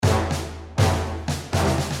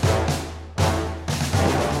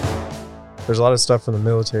there's a lot of stuff from the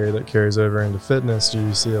military that carries over into fitness. Do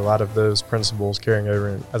you see a lot of those principles carrying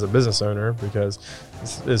over as a business owner? Because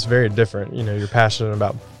it's very different. You know, you're passionate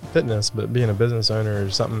about fitness, but being a business owner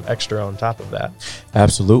is something extra on top of that.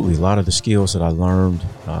 Absolutely. A lot of the skills that I learned in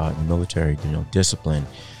the military, discipline,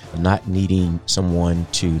 not needing someone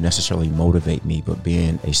to necessarily motivate me, but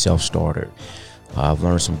being a self-starter. I've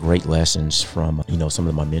learned some great lessons from, some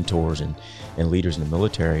of my mentors and leaders in the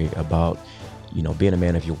military about, being a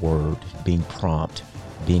man of your word, being prompt,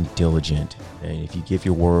 being diligent. And if you give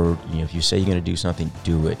your word, if you say you're going to do something,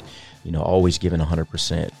 do it, always giving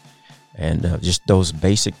 100%. And just those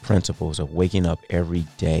basic principles of waking up every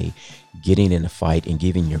day, getting in a fight and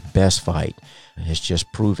giving your best fight has just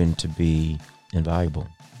proven to be invaluable.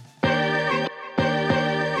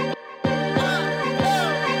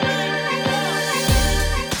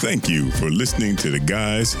 Thank you for listening to the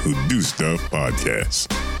Guys Who Do Stuff podcast.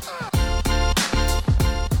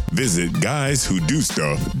 Visit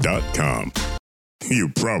guyswhodostuf.com. You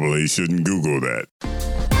probably shouldn't Google that.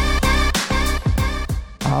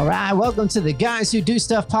 All right, welcome to the Guys Who Do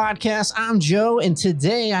Stuff podcast. I'm Joe, and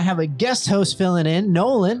today I have a guest host filling in,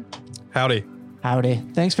 Nolan. Howdy. Howdy.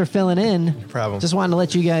 Thanks for filling in. No problem. Just wanted to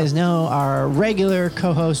let you guys know our regular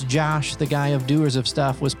co-host, Josh, the guy of Doers of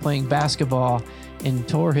Stuff, was playing basketball and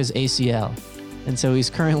tore his ACL. And so he's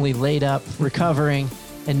currently laid up, recovering.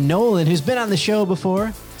 And Nolan, who's been on the show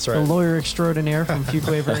before, right. The lawyer extraordinaire from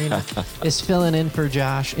Fuquay Arena, is filling in for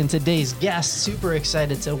Josh. And today's guest, super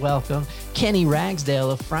excited to welcome Kenny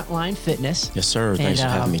Ragsdale of Frontline Fitness. Yes, sir. Thanks for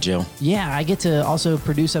having me, Joe. Yeah, I get to also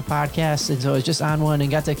produce a podcast. And so I was just on one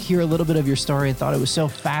and got to hear a little bit of your story and thought it was so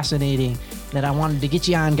fascinating that I wanted to get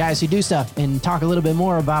you on Guys Who Do Stuff and talk a little bit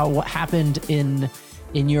more about what happened in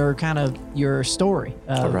your your story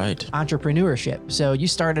of entrepreneurship. So you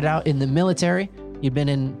started out in the military. You've been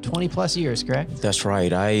in 20 plus years, correct? That's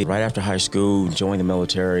right. Right after high school, joined the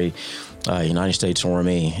military, United States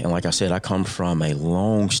Army. And like I said, I come from a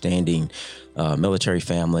long-standing military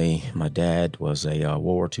family. My dad was a World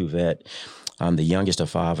War II vet. I'm the youngest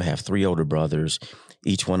of five. I have three older brothers.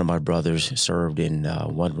 Each one of my brothers served in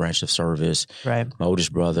one branch of service. Right. My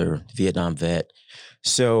oldest brother, Vietnam vet.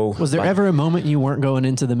 So was there ever a moment you weren't going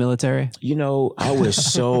into the military? I was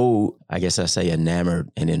so, I guess I say,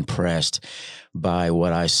 enamored and impressed by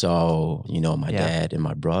what I saw, my dad and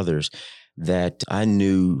my brothers, that I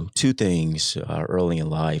knew two things early in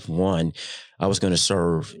life. One, I was going to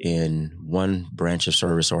serve in one branch of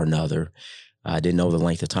service or another. I didn't know the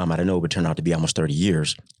length of time. I didn't know it would turn out to be almost 30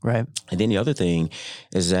 years. Right. And then the other thing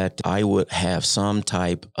is that I would have some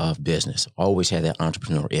type of business. Always had that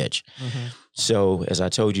entrepreneur itch. Mm-hmm. So as I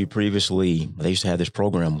told you previously, they used to have this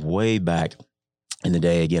program way back in the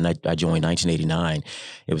day. Again, I joined 1989.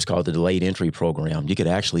 It was called the Delayed Entry Program. You could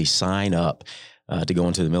actually sign up to go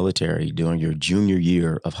into the military during your junior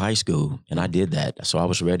year of high school. And I did that. So I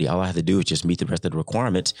was ready. All I had to do was just meet the rest of the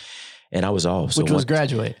requirements. And I was off. Which was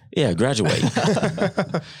graduate. Yeah, graduate.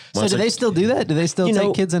 So do they still do that? Do they still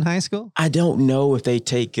take kids in high school? I don't know if they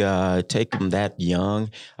take them that young.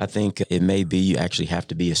 I think it may be you actually have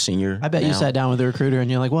to be a senior. I bet you sat down with the recruiter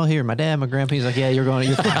and you're like, well, here, my dad, my grandpa. He's like, yeah, you're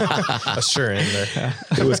fine. That's sure in there.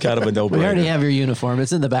 It was kind of a no-brainer. We already have your uniform.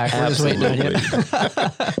 It's in the back. We're just waiting on you.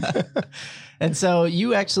 And so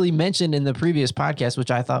you actually mentioned in the previous podcast,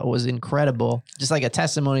 which I thought was incredible, just like a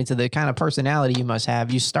testimony to the kind of personality you must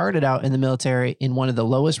have. You started out in the military in one of the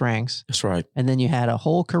lowest ranks. That's right. And then you had a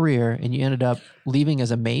whole career and you ended up leaving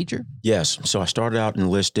as a major. Yes. So I started out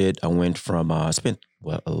enlisted. I went from, I spent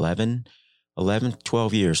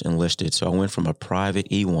 12 years enlisted. So I went from a private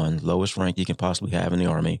E1, lowest rank you can possibly have in the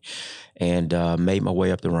Army, and made my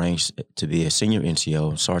way up the ranks to be a senior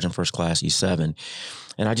NCO, Sergeant First Class E7.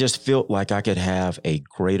 And I just felt like I could have a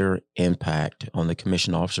greater impact on the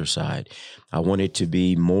commissioned officer side. I wanted to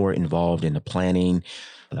be more involved in the planning,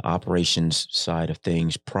 the operations side of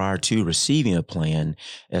things prior to receiving a plan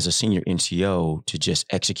as a senior NCO to just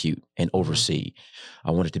execute and oversee.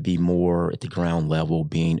 I wanted to be more at the ground level,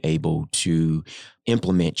 being able to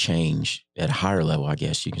implement change at a higher level, I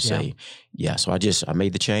guess you can say. Yeah. So I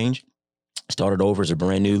made the change. Started over as a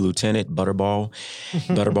brand new lieutenant, Butterbar,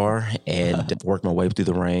 and worked my way through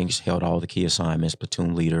the ranks, held all the key assignments,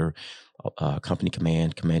 platoon leader, company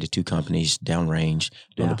command, commanded 2 companies downrange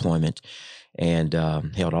doing deployment, and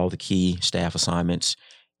held all the key staff assignments.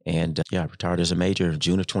 And retired as a major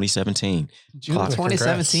June of 2017. June of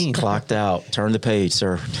 2017. Clocked out. Turned the page,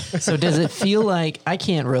 sir. So does it feel like, I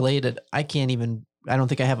can't relate it. I can't even I don't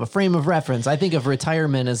think I have a frame of reference. I think of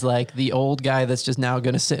retirement as like the old guy that's just now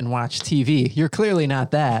going to sit and watch TV. You're clearly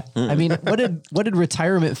not that. I mean, what did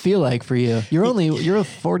retirement feel like for you? You're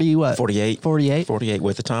 40, what? 48. 48? 48.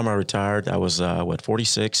 With the time I retired, I was,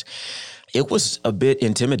 46. It was a bit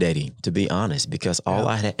intimidating, to be honest, because all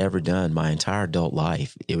I had ever done my entire adult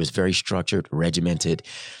life, it was very structured, regimented.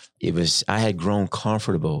 I had grown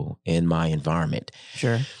comfortable in my environment.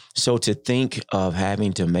 Sure. So to think of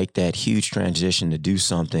having to make that huge transition to do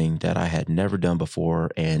something that I had never done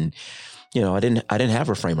before, and I didn't have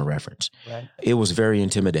a frame of reference. Right. It was very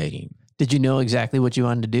intimidating. Did you know exactly what you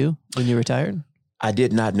wanted to do when you retired? I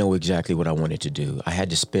did not know exactly what I wanted to do. I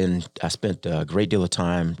spent a great deal of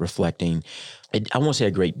time reflecting. I won't say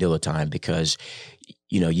a great deal of time because,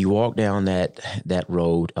 you walk down that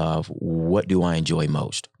road of what do I enjoy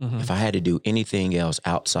most? Mm-hmm. If I had to do anything else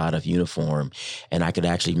outside of uniform and I could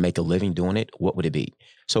actually make a living doing it, what would it be?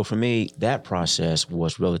 So for me, that process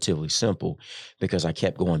was relatively simple because I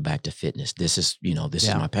kept going back to fitness. This is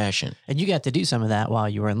my passion. And you got to do some of that while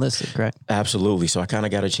you were enlisted, correct? Absolutely. So I kind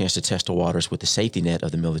of got a chance to test the waters with the safety net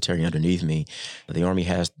of the military underneath me. The Army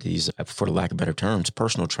has these, for the lack of better terms,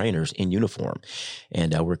 personal trainers in uniform.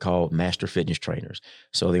 And we're called master fitness trainers.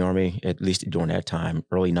 So the Army, at least during that time,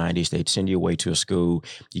 early 90s, they'd send you away to a school.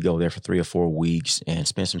 You go there for 3 or 4 weeks and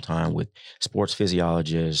spend some time with sports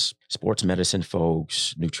physiologists, sports medicine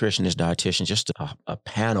folks, nutritionists, dietitians, just a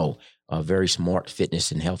panel of very smart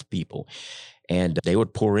fitness and health people. And they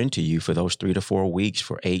would pour into you for those 3 to 4 weeks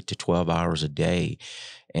for 8 to 12 hours a day.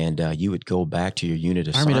 And you would go back to your unit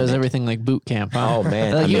assignment. Army does everything like boot camp. Huh? Oh,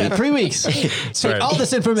 man. You got 3 weeks. Right. All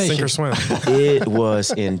this information. Sink or swim. It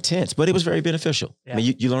was intense, but it was very beneficial. Yeah. I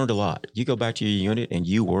mean, you learned a lot. You go back to your unit and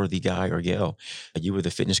you were the guy or gal. You were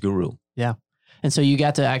the fitness guru. Yeah. And so you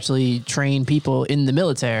got to actually train people in the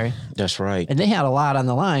military. That's right. And they had a lot I on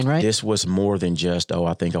the line, right? This was more than just,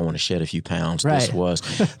 I think I want to shed a few pounds. Right. This was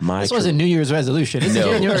my This wasn't New Year's resolution. It's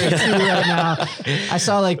January 2 right now. I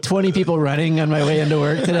saw like 20 people running on my way into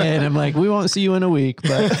work today, and I'm like, we won't see you in a week.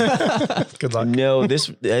 But Good luck. No, this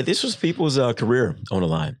was people's career on the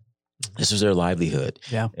line. This was their livelihood.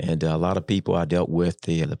 Yeah. And a lot of people I dealt with,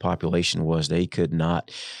 the population was they could not,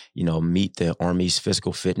 meet the Army's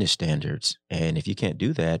physical fitness standards. And if you can't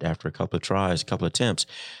do that after a couple of tries, a couple of attempts,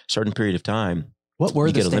 certain period of time, what were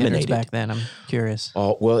you the get standards eliminated. back then? I'm curious.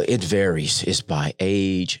 Oh, well, it varies. It's by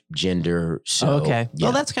age, gender. So, Okay.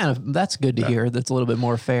 yeah. Well, that's good to hear. That's a little bit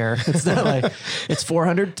more fair. It's not like it's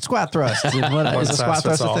 400 squat thrusts. And what One is a size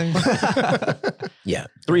squat thrust fits a thing? Yeah.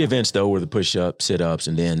 3 events, though, were the push-ups, sit-ups,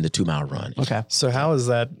 and then the 2-mile run. Okay. So how is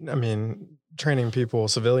that? I mean, training people,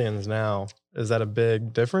 civilians now, is that a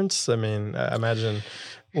big difference? I mean, I imagine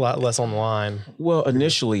a lot less on the line. Well,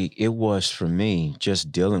 initially, it was for me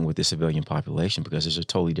just dealing with the civilian population because it's a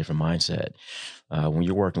totally different mindset. When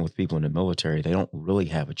you're working with people in the military, they don't really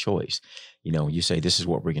have a choice. You say, this is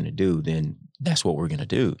what we're going to do, then that's what we're going to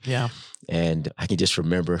do. Yeah. And I can just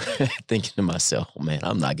remember thinking to myself, man,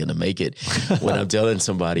 I'm not going to make it when I'm telling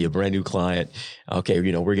somebody, a brand new client, okay,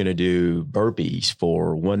 we're going to do burpees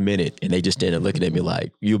for 1 minute. And they just stand there looking at me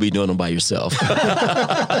like, you'll be doing them by yourself. And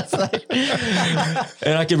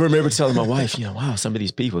I can remember telling my wife, wow, some of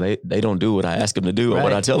these people, they don't do what I ask them to do or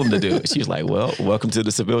what I tell them to do. She's like, well, welcome to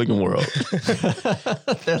the civilian world.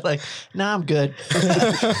 They're like, nah, I'm good.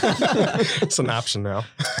 It's an option now.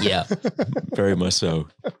 Yeah, very much so.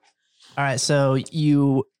 All right. So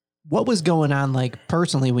what was going on like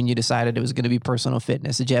personally when you decided it was going to be personal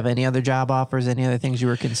fitness? Did you have any other job offers, any other things you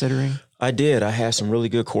were considering? I did. I had some really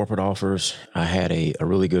good corporate offers. I had a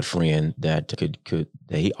really good friend that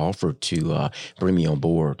he offered to bring me on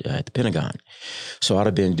board at the Pentagon. So I'd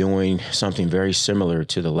have been doing something very similar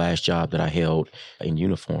to the last job that I held in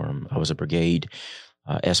uniform. I was a brigade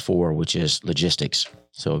S4, which is logistics.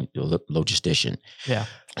 So logistician. Yeah.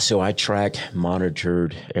 So I tracked,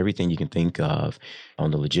 monitored everything you can think of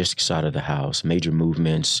on the logistics side of the house, major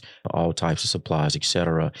movements, all types of supplies, et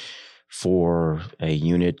cetera, for a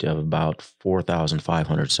unit of about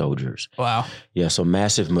 4,500 soldiers. Wow. Yeah, so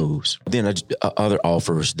massive moves. Then other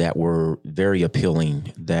offers that were very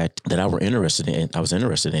appealing that I was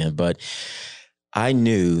interested in, but I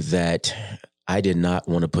knew that I did not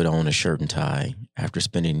want to put on a shirt and tie after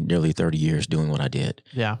spending nearly 30 years doing what I did.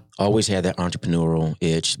 Yeah. Always had that entrepreneurial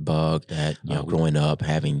bug that, growing up,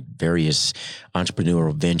 having various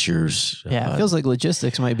entrepreneurial ventures. Yeah. It feels like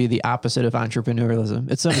logistics might be the opposite of entrepreneurialism.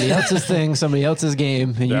 It's somebody else's thing, somebody else's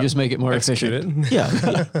game, and you just make it more efficient.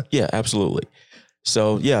 Yeah, absolutely.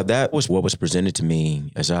 So, yeah, that was what was presented to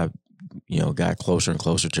me as I, got closer and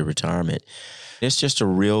closer to retirement. It's just a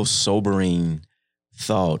real sobering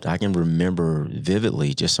thought. I can remember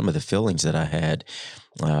vividly just some of the feelings that I had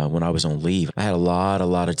when I was on leave. I had a lot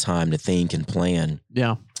of time to think and plan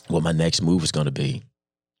what my next move was going to be.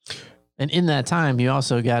 And in that time, you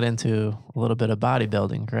also got into a little bit of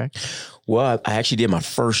bodybuilding, correct? Well, I actually did my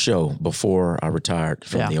first show before I retired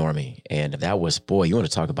from the Army. And that was, boy, you want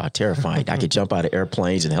to talk about terrifying. I could jump out of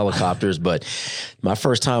airplanes and helicopters, but my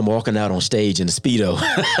first time walking out on stage in a Speedo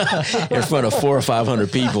in front of 400 or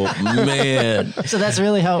 500 people, man. So that's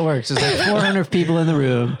really how it works. There's like 400 people in the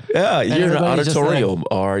room. Yeah, you're in an auditorium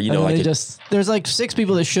or, there's like 6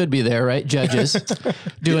 people that should be there, right? Judges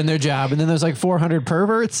doing their job. And then there's like 400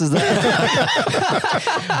 perverts. Is that?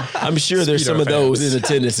 I'm sure there's some of those in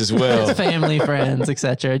attendance as well. Family, friends,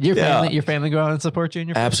 etc. Your family go out and support you in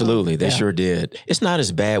your Absolutely. They sure did. It's not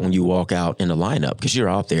as bad when you walk out in the lineup because you're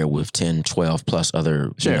out there with 10, 12 plus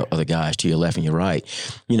other, other guys to your left and your right,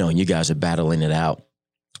 and you guys are battling it out.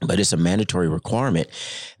 But it's a mandatory requirement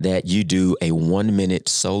that you do a 1-minute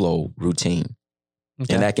solo routine.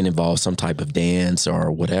 Okay. And that can involve some type of dance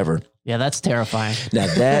or whatever. Yeah, that's terrifying. Now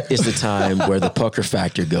that is the time where the pucker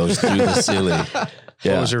factor goes through the ceiling.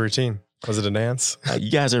 Yeah. What was your routine? Was it a dance?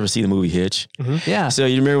 You guys ever see the movie Hitch? Mm-hmm. Yeah. So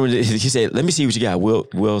you remember when he said, "Let me see what you got."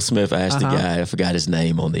 Will Smith asked the guy, I forgot his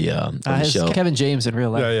name on the show. Kevin James in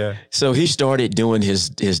real life. Yeah. So he started doing his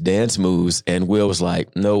dance moves, and Will was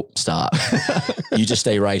like, "Nope, stop. You just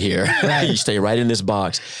stay right here. You stay right in this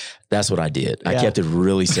box." That's what I did. I kept it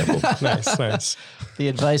really simple. Nice. The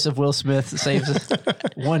advice of Will Smith saves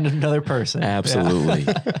one another person. Absolutely.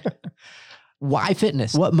 Yeah. Why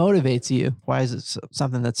fitness? What motivates you? Why is it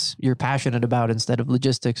something that's you're passionate about instead of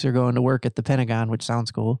logistics or going to work at the Pentagon, which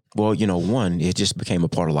sounds cool? Well, one, it just became a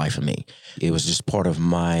part of life for me. It was just part of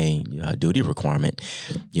my duty requirement,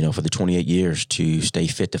 for the 28 years to stay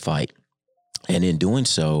fit to fight. And in doing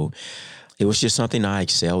so, it was just something I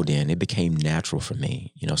excelled in. It became natural for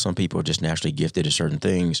me. Some people are just naturally gifted at certain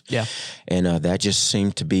things. Yeah. And that just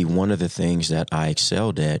seemed to be one of the things that I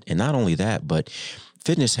excelled at. And not only that, but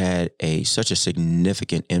fitness had such a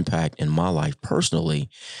significant impact in my life personally.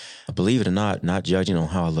 Believe it or not judging on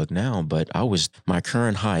how I look now, but my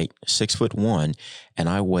current height, 6'1", and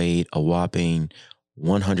I weighed a whopping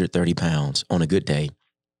 130 pounds on a good day.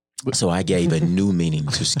 So I gave a new meaning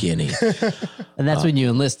to skinny. And that's when you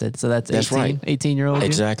enlisted. So that's 18, that's right. 18-year-old.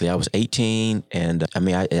 Exactly. I was 18 and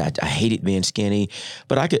I hated being skinny,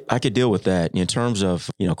 but I could deal with that. In terms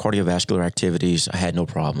of, cardiovascular activities, I had no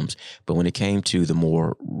problems. But when it came to the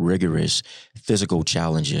more rigorous physical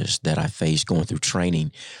challenges that I faced going through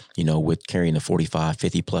training, with carrying the 45,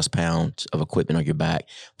 50 plus pounds of equipment on your back,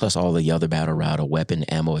 plus all the other battle route, weapon,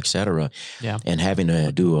 ammo, etc. Yeah. And having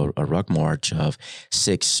to do a ruck march of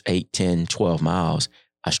 6, 8, 10, 12 miles,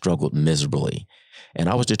 I struggled miserably. And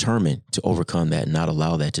I was determined to overcome that and not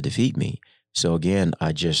allow that to defeat me. So again,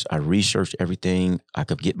 I researched everything I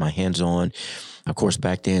could get my hands on. Of course,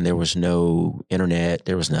 back then there was no internet.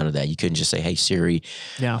 There was none of that. You couldn't just say, "Hey, Siri."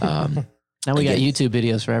 Yeah. Now we got YouTube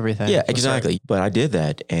videos for everything. Yeah, exactly. But I did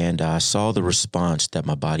that and I saw the response that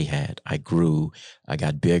my body had. I grew, I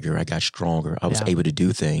got bigger, I got stronger. I was able to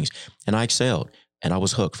do things and I excelled and I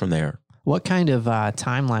was hooked from there. What kind of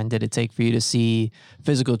timeline did it take for you to see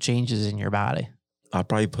physical changes in your body? I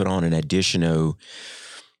probably put on an additional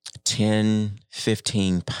 10,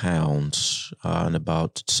 15 pounds in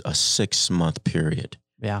about a 6-month period.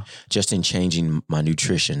 Yeah. Just in changing my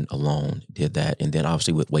nutrition alone did that. And then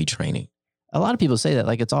obviously with weight training. A lot of people say that,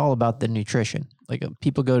 like, it's all about the nutrition. Like,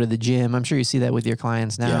 people go to the gym. I'm sure you see that with your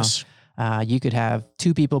clients now. Yes. You could have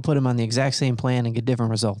 2 people put them on the exact same plan and get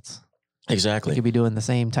different results. Exactly. You could be doing the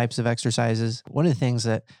same types of exercises. One of the things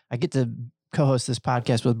that I get to co-host this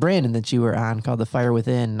podcast with Brandon that you were on called The Fire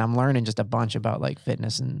Within. And I'm learning just a bunch about like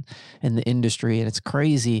fitness and the industry, and it's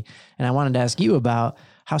crazy. And I wanted to ask you about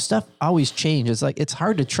how stuff always changes. Like, it's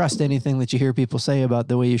hard to trust anything that you hear people say about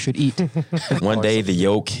the way you should eat. One day the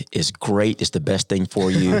yolk is great. It's the best thing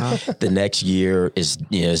for you. The next year is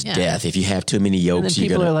death. If you have too many yolks, and then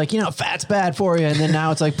people are like, fat's bad for you. And then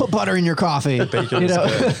now it's like, put butter in your coffee.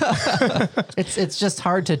 It's just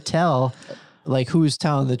hard to tell like who's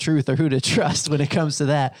telling the truth or who to trust when it comes to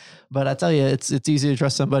that. But I tell you, it's easy to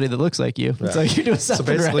trust somebody that looks like you. It's like you're doing something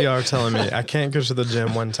right. So basically you're telling me I can't go to the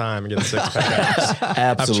gym one time and get a 6-pack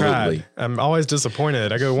abs. Absolutely. I've tried. I'm always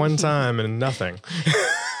disappointed. I go one time and nothing.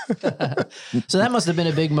 So that must have been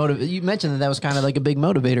a big motive. You mentioned that was kind of like a big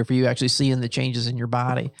motivator for you actually seeing the changes in your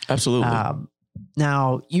body. Absolutely.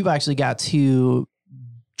 Now you've actually got to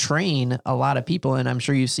train a lot of people, and I'm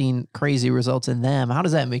sure you've seen crazy results in them. How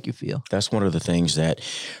does that make you feel? That's one of the things that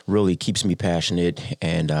really keeps me passionate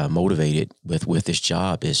and motivated with this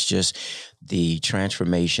job. Is just the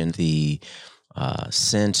transformation, the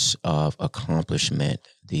sense of accomplishment,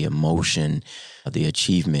 the emotion, the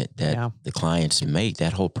achievement that the clients make,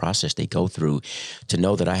 that whole process they go through, to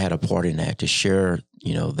know that I had a part in that, to share,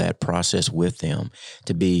 that process with them,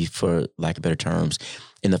 to be, for lack of better terms,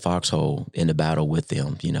 in the foxhole, in the battle with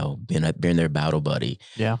them, being their battle buddy.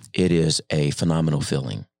 Yeah. It is a phenomenal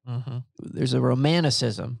feeling. Mm-hmm. There's a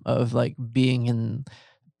romanticism of like being in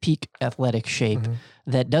peak athletic shape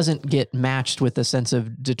that doesn't get matched with a sense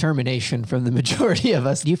of determination from the majority of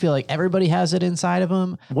us. Do you feel like everybody has it inside of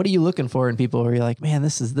them? What are you looking for in people where you're like, man,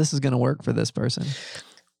 this is going to work for this person?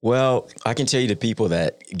 Well, I can tell you the people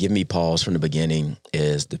that give me pause from the beginning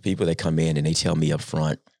is the people that come in and they tell me up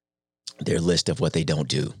front their list of what they don't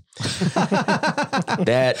do.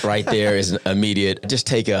 That right there is an immediate, just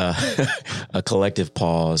take a collective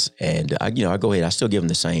pause. And I go ahead, I still give them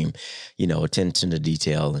the same, attention to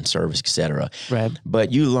detail and service, et cetera. Right.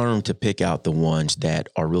 But you learn to pick out the ones that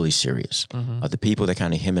are really serious. The people that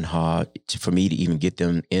kind of hem and haw, for me to even get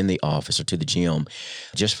them in the office or to the gym,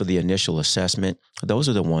 just for the initial assessment, those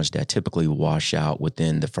are the ones that typically wash out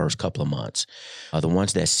within the first couple of months. The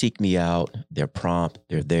ones that seek me out, they're prompt,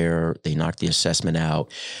 they're there, they knock the assessment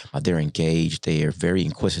out. They're engaged. They are very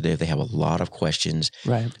inquisitive. They have a lot of questions.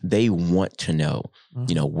 Right. They want to know,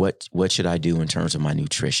 what should I do in terms of my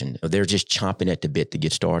nutrition? They're just chomping at the bit to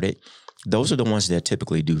get started. Those are the ones that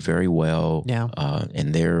typically do very well. Yeah.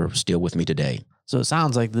 And they're still with me today. So it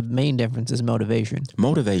sounds like the main difference is motivation.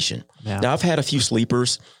 Motivation. Yeah. Now, I've had a few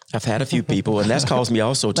sleepers. I've had a few people, and that's caused me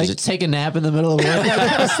also to like take a nap in the middle of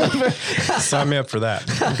work. Sign me up for that.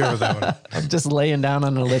 I'm good with that one. I'm just laying down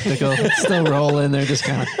on an elliptical, still rolling. They're just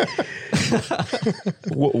kind of.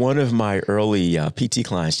 One of my early PT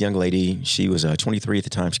clients, young lady, she was 23 at the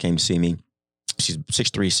time. She came to see me. She's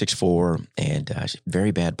 6'3", 6'4", and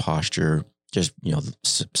very bad posture. Just,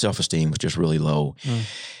 self-esteem was just really low.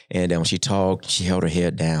 And when she talked, she held her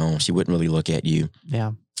head down. She wouldn't really look at you.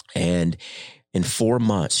 Yeah. And in 4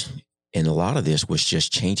 months, and a lot of this was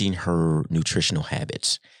just changing her nutritional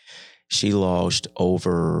habits. She lost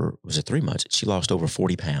over, was it 3 months? She lost over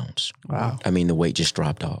 40 pounds. Wow. I mean, the weight just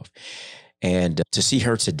dropped off. And to see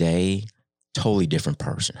her today, totally different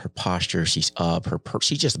person. Her posture, she's up.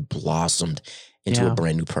 She just blossomed into a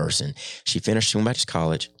brand new person. She went back to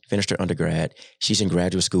college, finished her undergrad. She's in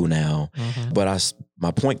graduate school now. But my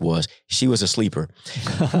point was, she was a sleeper.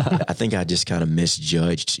 I think I just kind of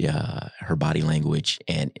misjudged her body language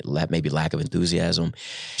and maybe lack of enthusiasm.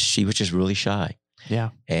 She was just really shy. Yeah.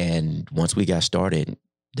 And once we got started,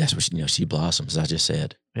 that's what she blossoms, as I just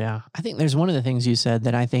said. Yeah. I think there's one of the things you said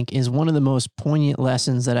that I think is one of the most poignant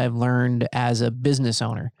lessons that I've learned as a business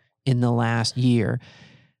owner in the last year.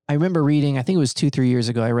 I remember reading, I think it was 2-3 years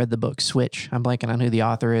ago, I read the book Switch. I'm blanking on who the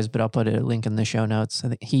author is, but I'll put a link in the show notes. I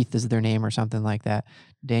think Heath is their name or something like that.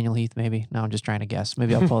 Daniel Heath, maybe. No, I'm just trying to guess.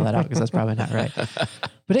 Maybe I'll pull that out because that's probably not right.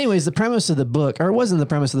 But anyways, the premise of the book, or it wasn't the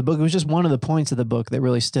premise of the book, it was just one of the points of the book that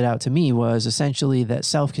really stood out to me, was essentially that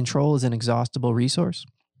self-control is an inexhaustible resource.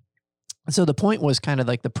 So the point was kind of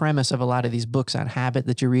like the premise of a lot of these books on habit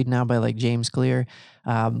that you read now by like James Clear,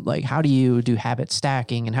 like how do you do habit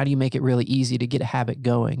stacking and how do you make it really easy to get a habit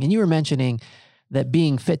going? And you were mentioning that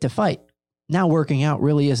being fit to fight, now working out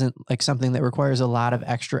really isn't like something that requires a lot of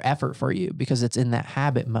extra effort for you because it's in that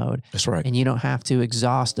habit mode. That's right. And you don't have to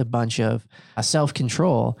exhaust a bunch of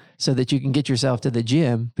self-control so that you can get yourself to the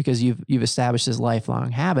gym because you've established this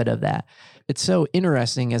lifelong habit of that. It's so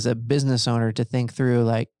interesting as a business owner to think through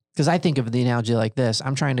like, because I think of the analogy like this.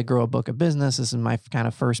 I'm trying to grow a book of business. This is my kind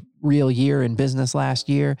of first real year in business last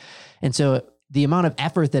year. And so the amount of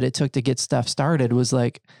effort that it took to get stuff started was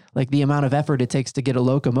like the amount of effort it takes to get a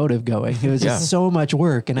locomotive going. It was just so much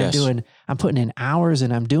work. And I'm putting in hours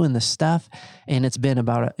and I'm doing the stuff. And it's been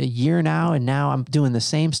about a year now. And now I'm doing the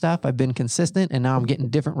same stuff. I've been consistent and now I'm getting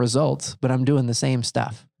different results, but I'm doing the same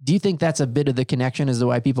stuff. Do you think that's a bit of the connection as to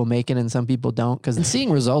why people make it and some people don't? Because seeing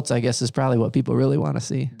results, I guess, is probably what people really want to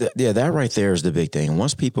see. That right there is the big thing.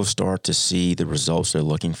 Once people start to see the results they're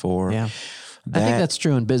looking for, I think that's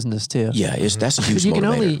true in business too. Yeah, that's a huge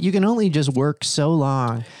motivator. You can only just work so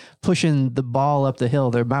long pushing the ball up the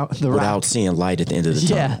hill, without seeing light at the end of the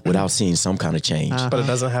tunnel, without seeing some kind of change. But it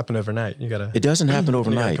doesn't happen overnight. It doesn't happen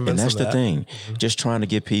overnight, and that's the thing. Just trying to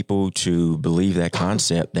get people to believe that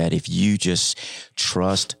concept that if you just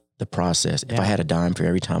trust the process. If I had a dime for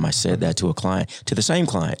every time I said that to a client, to the same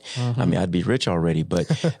client, I mean, I'd be rich already. But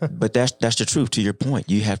that's the truth. To your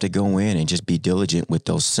point, you have to go in and just be diligent with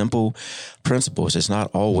those simple principles. It's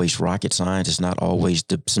not always rocket science. It's not always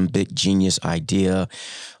some big genius idea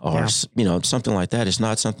or something like that. It's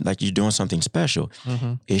not something like you're doing something special.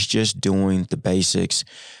 It's just doing the basics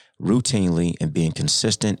routinely and being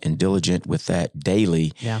consistent and diligent with that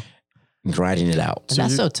daily, and grinding it out. And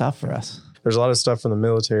that's so tough for us. There's a lot of stuff from the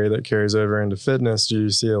military that carries over into fitness. Do you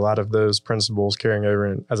see a lot of those principles carrying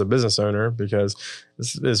over as a business owner? Because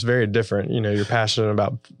it's very different. You know, you're passionate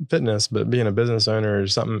about fitness, but being a business owner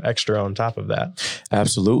is something extra on top of that.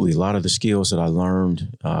 Absolutely. A lot of the skills that I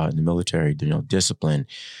learned in the military, discipline,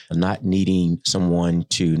 not needing someone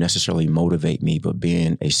to necessarily motivate me, but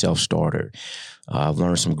being a self-starter. I've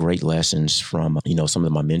learned some great lessons from, some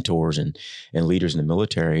of my mentors and leaders in the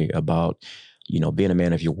military about, being a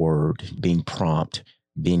man of your word, being prompt,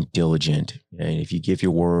 being diligent. And if you give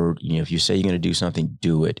your word, if you say you're going to do something,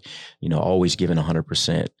 do it, always giving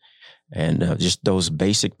 100%. And just those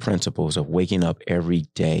basic principles of waking up every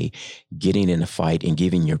day, getting in a fight and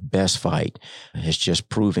giving your best fight has just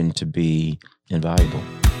proven to be invaluable.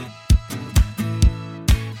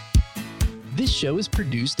 This show is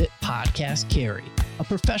produced at Podcast Carry, a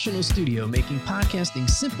professional studio making podcasting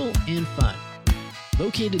simple and fun.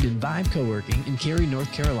 Located in Vibe Co-working in Cary,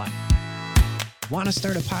 North Carolina. Want to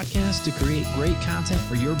start a podcast to create great content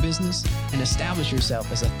for your business and establish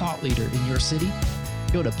yourself as a thought leader in your city?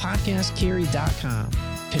 Go to podcastcarry.com.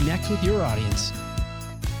 Connect with your audience.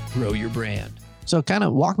 Grow your brand. So kind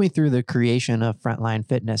of walk me through the creation of Frontline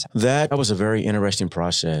Fitness. That was a very interesting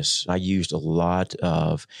process. I used a lot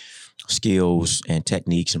of skills and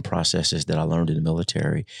techniques and processes that I learned in the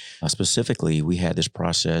military. Specifically, we had this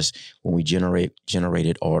process when we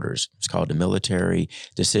generated orders. It's called the military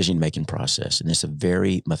decision-making process. And it's a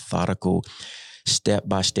very methodical,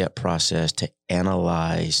 step-by-step process to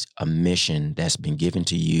analyze a mission that's been given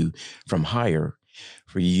to you from higher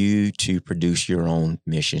for you to produce your own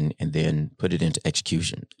mission and then put it into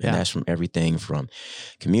execution. And that's from everything from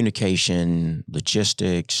communication,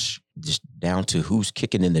 logistics, just down to who's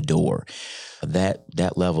kicking in the door,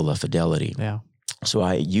 that level of fidelity. Yeah. So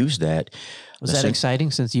I used that. Was that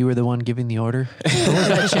exciting since you were the one giving the order? Or was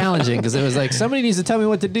that challenging? Because it was like, somebody needs to tell me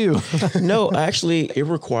what to do. No, actually, it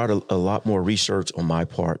required a lot more research on my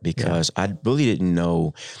part because I really didn't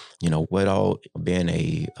know, what all being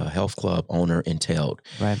a health club owner entailed.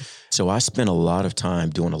 Right. So I spent a lot of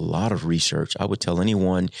time doing a lot of research. I would tell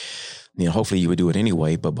anyone, hopefully you would do it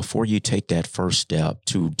anyway, but before you take that first step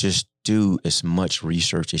to just do as much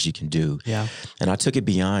research as you can do. Yeah. And I took it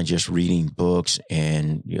beyond just reading books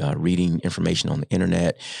and reading information on the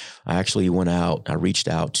internet. I actually I reached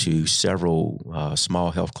out to several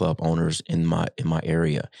small health club owners in my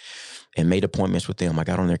area and made appointments with them. I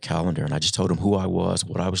got on their calendar and I just told them who I was,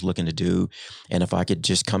 what I was looking to do. And if I could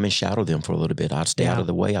just come and shadow them for a little bit, I'd stay out of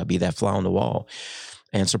the way. I'd be that fly on the wall.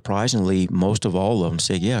 And surprisingly, most of all of them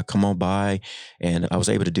said, yeah, come on by. And I was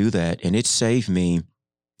able to do that. And it saved me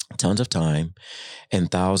tons of time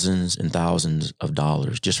and thousands of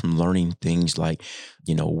dollars just from learning things like,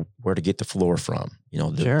 where to get the floor from,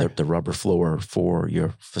 the rubber floor for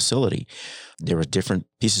your facility. There were different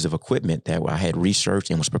pieces of equipment that I had researched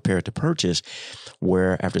and was prepared to purchase,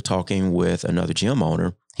 where after talking with another gym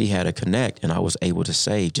owner, he had a connect and I was able to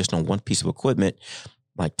save just on one piece of equipment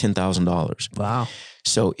like $10,000. Wow.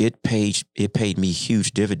 So it paid me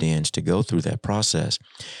huge dividends to go through that process.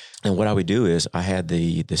 And what I would do is I had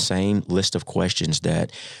the same list of questions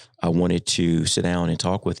that I wanted to sit down and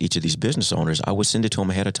talk with each of these business owners. I would send it to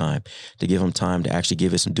them ahead of time to give them time to actually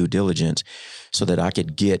give it some due diligence so that I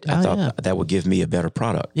could I thought that would give me a better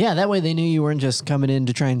product. Yeah, that way they knew you weren't just coming in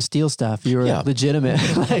to try and steal stuff. You were legitimate.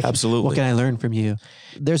 Absolutely. What can I learn from you?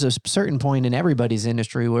 There's a certain point in everybody's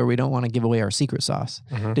industry where we don't want to give away our secret sauce.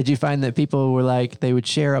 Mm-hmm. Did you find that people were like, they would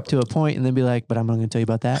share up to a point and then be like, but I'm not going to tell you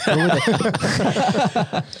about that?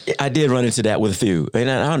 I did run into that with a few,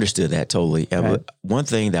 and I understood that totally. Right. One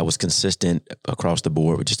thing that was consistent across the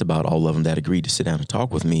board with just about all of them that agreed to sit down and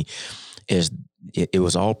talk with me is it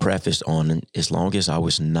was all prefaced on as long as I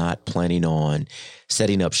was not planning on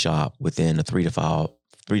setting up shop within a 3 to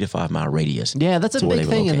 5 mile radius. Yeah, that's a big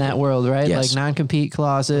thing in that world, right? Yes. Like non-compete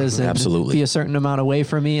clauses and absolutely be a certain amount away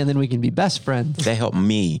from me and then we can be best friends. That helped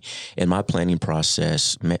me in my planning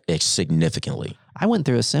process significantly. I went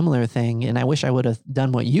through a similar thing and I wish I would have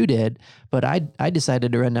done what you did, but I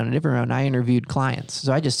decided to run down a different road. I interviewed clients.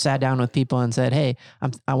 So I just sat down with people and said, hey,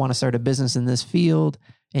 I want to start a business in this field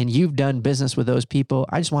and you've done business with those people.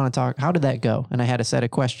 I just want to talk, how did that go? And I had a set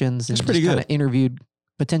of questions and just kind of interviewed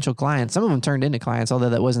potential clients. Some of them turned into clients,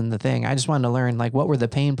 although that wasn't the thing. I just wanted to learn like what were the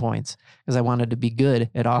pain points because I wanted to be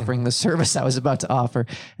good at offering the service I was about to offer.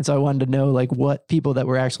 And so I wanted to know like what people that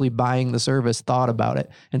were actually buying the service thought about it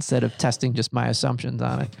instead of testing just my assumptions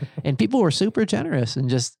on it. And people were super generous and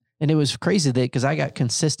it was crazy that because I got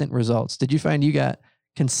consistent results. Did you find you got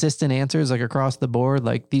consistent answers like across the board?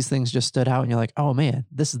 Like these things just stood out and you're like, oh man,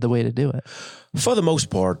 this is the way to do it. For the most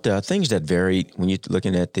part, things that vary when you're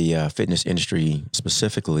looking at the fitness industry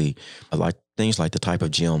specifically, like things like the type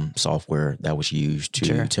of gym software that was used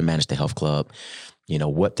to manage the health club,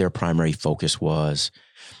 what their primary focus was.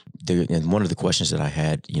 And one of the questions that I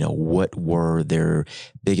had, what were their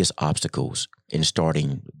biggest obstacles in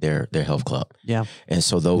starting their health club? Yeah. And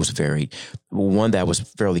so those varied. One that was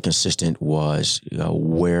fairly consistent was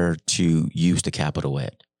where to use the capital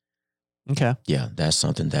at. Okay. Yeah, that's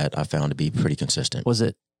something that I found to be pretty consistent. Was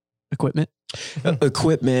it equipment?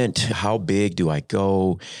 Equipment, how big do I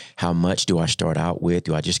go? How much do I start out with?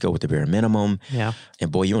 Do I just go with the bare minimum? Yeah.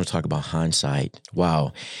 And boy, you want to talk about hindsight.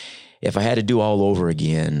 Wow. If I had to do all over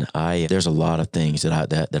again, there's a lot of things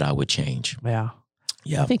that I would change. Yeah.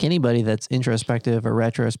 Yeah. I think anybody that's introspective or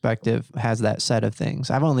retrospective has that set of things.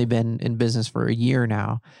 I've only been in business for a year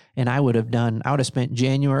now, and I would have spent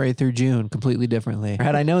January through June completely differently.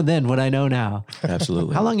 Had I known then what I know now.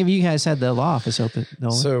 Absolutely. How long have you guys had the law office open,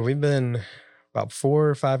 Nolan? So we've been about 4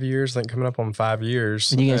 or 5 years, I think coming up on 5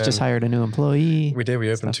 years. And you guys just hired a new employee? We did. We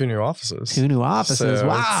opened 2 new offices. 2 new offices. So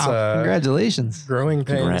wow. Congratulations. Growing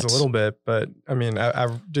pains Congrats. a little bit, but I mean, I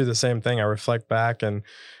do the same thing. I reflect back, and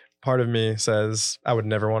part of me says I would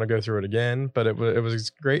never want to go through it again, but it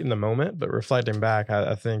was great in the moment. But reflecting back,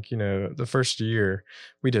 I think, the first year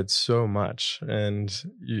we did so much, and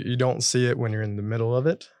you don't see it when you're in the middle of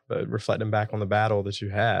it, but reflecting back on the battle that you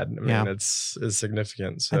had, I mean, it's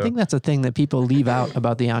significant. So I think that's a thing that people leave out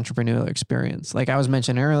about the entrepreneurial experience. Like I was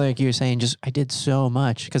mentioning earlier, like you were saying, I did so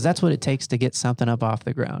much, because that's what it takes to get something up off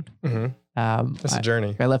the ground. It's a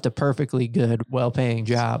journey. I left a perfectly good, well-paying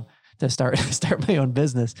job to start my own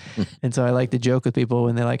business. And so I like to joke with people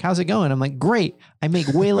when they're like, how's it going? I'm like, great. I make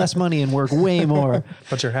way less money and work way more.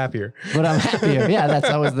 But you're happier. But I'm happier. Yeah, that's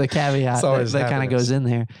always the caveat that kind of happiness. goes in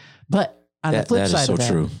there. But on the flip side so of that,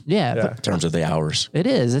 true. Yeah, Yeah. In terms of the hours. it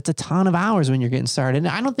is. It's a ton of hours when you're getting started. And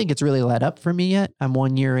I don't think it's really let up for me yet. I'm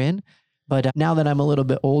 1 year in. But now that I'm a little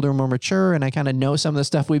bit older, more mature, and I kind of know some of the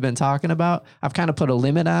stuff we've been talking about, I've kind of put a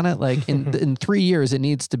limit on it. Like in 3 years, it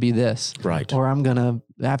needs to be this. Right. Or I'm going to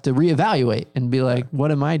have to reevaluate and be like,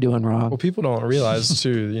 what am I doing wrong? Well, people don't realize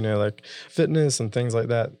too, like fitness and things like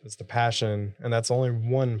that, it's the passion. And that's only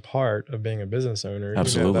one part of being a business owner.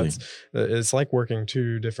 Absolutely. It's like working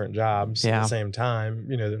 2 different jobs at the same time.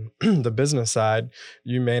 The business side,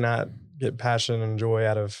 you may not get passion and joy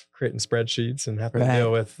out of creating spreadsheets and have to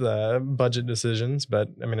deal with budget decisions. But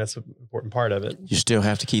I mean, that's an important part of it. You still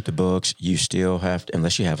have to keep the books. You still have to,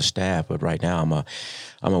 unless you have a staff. But right now,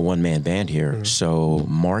 I'm a one-man band here. Mm-hmm. So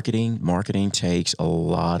marketing takes a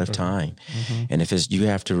lot of time. Mm-hmm. And if you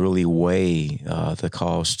have to really weigh the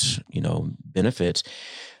costs, benefits.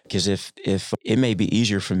 Because if it may be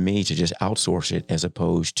easier for me to just outsource it as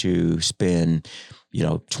opposed to spend,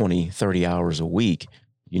 20, 30 hours a week,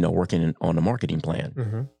 working on a marketing plan.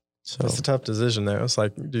 Mm-hmm. So that's a tough decision though. It's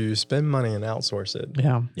like, do you spend money and outsource it?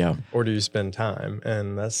 Yeah. Or do you spend time?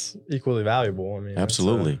 And that's equally valuable. I mean,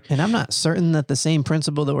 absolutely. And I'm not certain that the same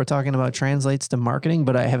principle that we're talking about translates to marketing,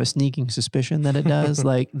 but I have a sneaking suspicion that it does.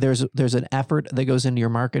 Like there's an effort that goes into your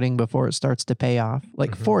marketing before it starts to pay off.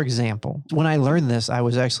 Like for example, when I learned this, I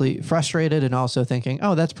was actually frustrated and also thinking,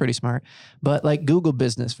 oh, that's pretty smart. But like Google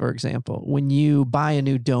Business, for example, when you buy a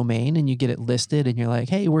new domain and you get it listed and you're like,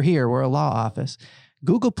 hey, we're a law office.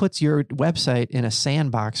 Google puts your website in a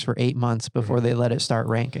sandbox for 8 months before they let it start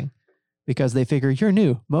ranking, because they figure you're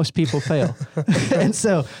new. Most people fail. And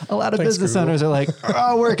so a lot of business owners are like,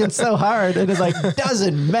 oh, working so hard. And it's like,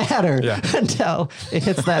 doesn't matter until it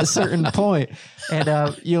hits that certain point.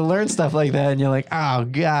 And you learn stuff like that and you're like, oh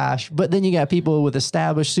gosh. But then you got people with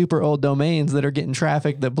established super old domains that are getting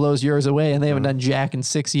traffic that blows yours away and they haven't done jack in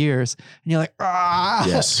 6 years. And you're like,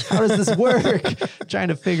 yes. How does this work? Trying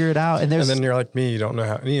to figure it out. And then you're like me, you don't know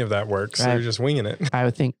how any of that works. So you're just winging it. I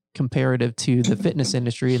would think comparative to the fitness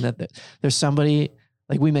industry, and that there's somebody,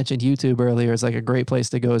 like we mentioned YouTube earlier, is like a great place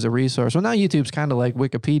to go as a resource. Well, now YouTube's kind of like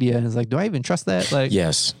Wikipedia, and it's like, do I even trust that? Like,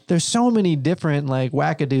 yes, there's so many different like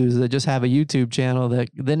wackadoos that just have a YouTube channel that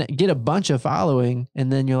then get a bunch of following,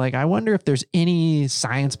 and then you're like, I wonder if there's any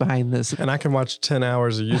science behind this. And I can watch 10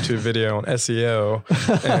 hours of YouTube video on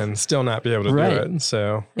SEO and still not be able to do it.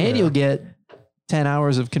 So, and you'll get 10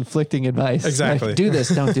 hours of conflicting advice. Exactly. Like, do this,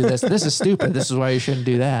 don't do this. This is stupid. This is why you shouldn't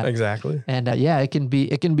do that. Exactly. And it can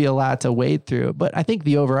be a lot to wade through. But I think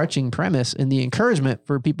the overarching premise and the encouragement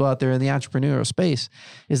for people out there in the entrepreneurial space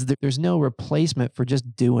is that there's no replacement for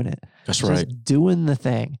just doing it. That's right. Just doing the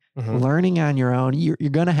thing, learning on your own. You're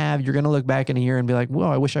going to look back in a year and be like,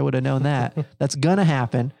 whoa, I wish I would have known that. That's going to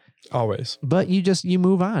happen. Always. But you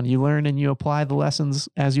move on. You learn and you apply the lessons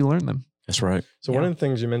as you learn them. That's right. So one of the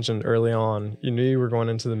things you mentioned early on, you knew you were going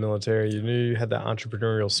into the military. You knew you had that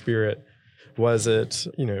entrepreneurial spirit. Was it,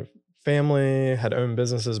 family had owned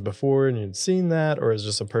businesses before and you'd seen that, or is it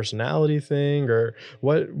just a personality thing, or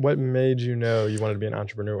what made you know you wanted to be an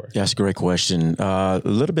entrepreneur? Yeah, that's a great question. A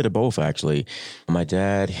little bit of both, actually. My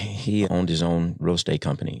dad, he owned his own real estate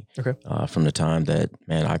company. Okay. From the time that,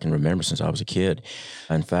 I can remember since I was a kid.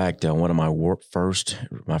 In fact, one of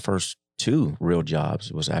my first 2 real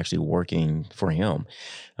jobs was actually working for him.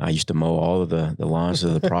 I used to mow all of the lawns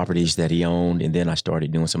of the properties that he owned, and then I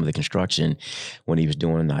started doing some of the construction when he was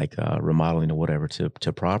doing like remodeling or whatever to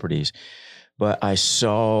properties. But I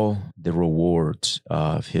saw the rewards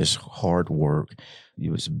of his hard work.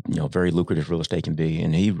 It was, very lucrative real estate can be,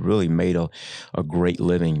 and he really made a great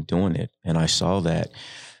living doing it. And I saw that.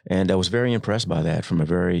 And I was very impressed by that from a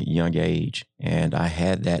very young age. And I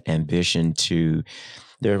had that ambition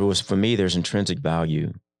there's intrinsic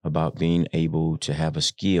value about being able to have a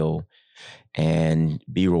skill and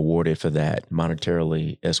be rewarded for that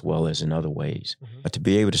monetarily as well as in other ways. Mm-hmm. But to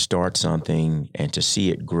be able to start something and to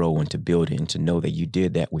see it grow and to build it and to know that you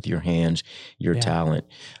did that with your hands, your talent.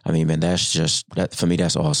 I mean, man, for me,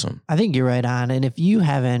 that's awesome. I think you're right on. And if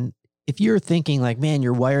you're thinking like, man,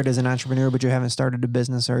 you're wired as an entrepreneur, but you haven't started a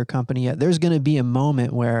business or a company yet, there's going to be a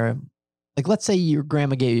moment where, like, let's say your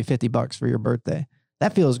grandma gave you $50 for your birthday.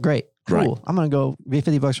 That feels great. Cool. Right. I'm going to go get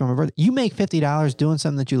 $50 for my birthday. You make $50 doing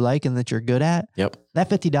something that you like and that you're good at. Yep. That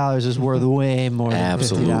 $50 is worth way more than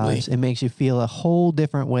Absolutely. $50. It makes you feel a whole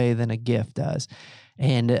different way than a gift does.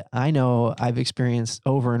 And I know I've experienced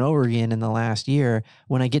over and over again in the last year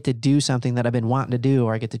when I get to do something that I've been wanting to do,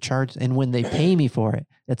 or I get to charge, and when they pay me for it,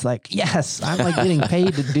 it's like, yes, I'm like getting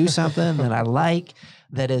paid to do something that I like,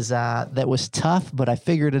 that was tough, but I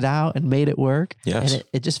figured it out and made it work. Yes. And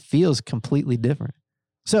it just feels completely different.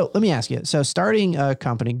 So let me ask you, so starting a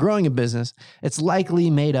company, growing a business, it's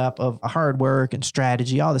likely made up of hard work and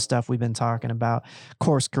strategy, all the stuff we've been talking about,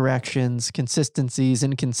 course corrections, consistencies,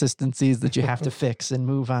 inconsistencies that you have to fix and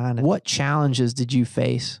move on. What challenges did you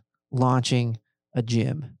face launching a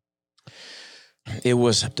gym? It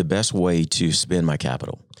was the best way to spend my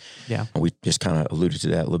capital. Yeah. We just kind of alluded to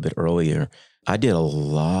that a little bit earlier. I did a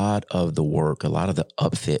lot of the work, a lot of the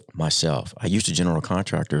upfit myself. I used a general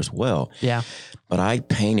contractor as well. Yeah. But I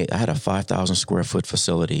had a 5,000 square foot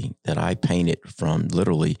facility that I painted from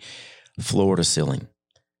literally floor to ceiling.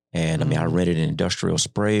 And I rented an industrial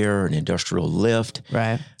sprayer, an industrial lift.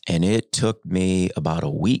 Right. And it took me about a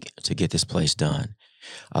week to get this place done.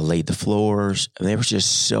 I laid the floors, and there was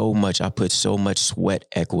just so much. I put so much sweat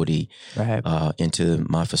equity into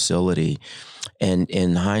my facility. And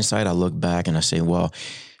in hindsight, I look back and I say, well,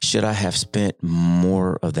 should I have spent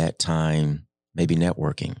more of that time maybe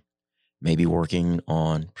networking, maybe working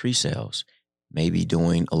on pre-sales, maybe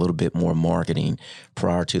doing a little bit more marketing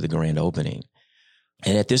prior to the grand opening?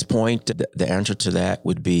 And at this point, the answer to that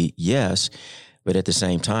would be yes, but at the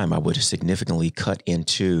same time, I would have significantly cut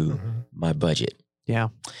into my budget. Yeah.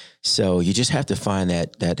 So you just have to find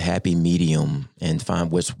that happy medium and find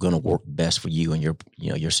what's going to work best for you and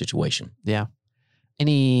your situation. Yeah.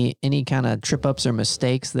 Any kind of trip ups or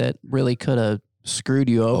mistakes that really could have screwed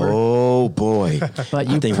you over? Oh boy. But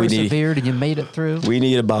you persevered and you made it through. We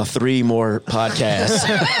need about 3 more podcasts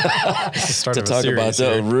to talk about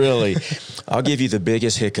that. Really. I'll give you the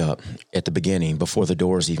biggest hiccup at the beginning before the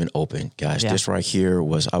doors even opened. Guys, this right here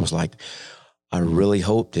I was like, I really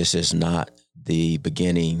hope this is not the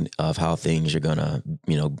beginning of how things are gonna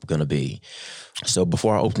be. So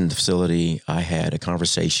before I opened the facility, I had a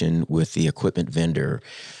conversation with the equipment vendor.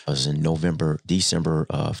 It was in December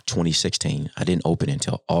of 2016. I didn't open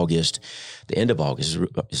until August, the end of August.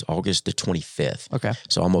 It's August the 25th. Okay.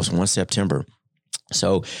 So almost 1 September.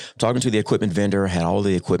 So talking to the equipment vendor, had all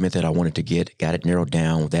the equipment that I wanted to get, got it narrowed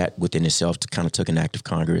down. That within itself kind of took an act of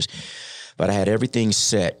Congress. But I had everything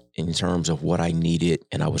set in terms of what I needed,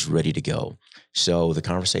 and I was ready to go. So the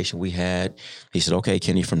conversation we had, he said, okay,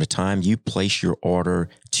 Kenny, from the time you place your order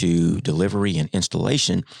to delivery and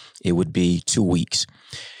installation, it would be 2 weeks,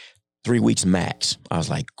 3 weeks max. I was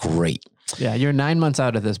like, great. Yeah, you're 9 months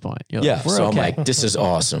out at this point. So I'm like, this is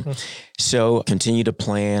awesome. So continue to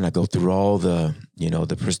plan. I go through all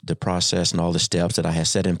the process and all the steps that I had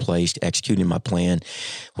set in place, executing my plan,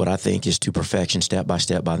 what I think is to perfection, step by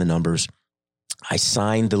step by the numbers. I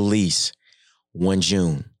signed the lease 1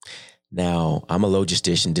 June. Now, I'm a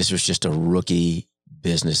logistician. This was just a rookie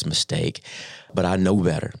business mistake, but I know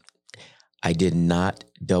better. I did not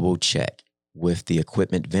double check with the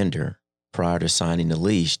equipment vendor prior to signing the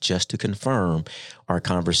lease just to confirm our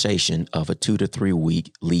conversation of a 2 to 3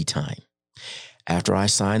 week lead time. After I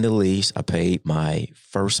signed the lease, I paid my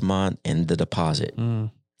first month and the deposit.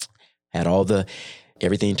 Had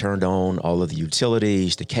everything turned on, all of the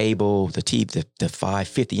utilities, the cable, the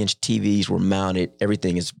 50-inch TVs were mounted.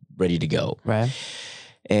 Everything is ready to go. Right.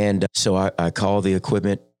 And so I called the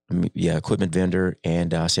equipment vendor,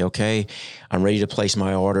 and I say, okay, I'm ready to place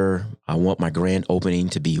my order. I want my grand opening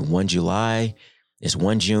to be 1 July. It's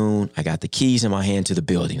 1 June. I got the keys in my hand to the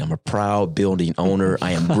building. I'm a proud building owner.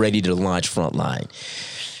 I am ready to launch Frontline.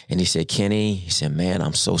 And he said, Kenny, he said, man,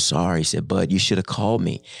 I'm so sorry. He said, Bud, you should have called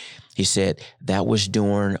me. He said, that was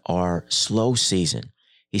during our slow season.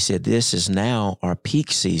 He said, this is now our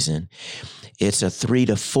peak season. It's a 3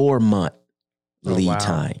 to 4 month lead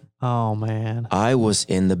time. Oh, man. I was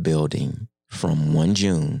in the building from 1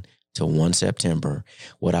 June to 1 September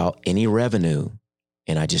without any revenue.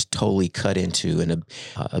 And I just totally cut into and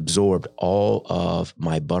absorbed all of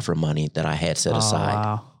my buffer money that I had set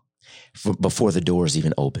aside before the doors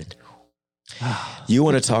even opened. You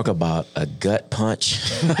want to talk about a gut punch?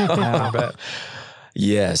 I bet.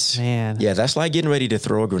 Yes. Man. Yeah, that's like getting ready to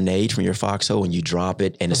throw a grenade from your foxhole and you drop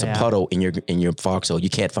it and it's a puddle in your foxhole. You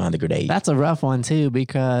can't find the grenade. That's a rough one too,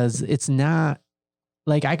 because it's not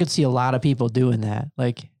like I could see a lot of people doing that.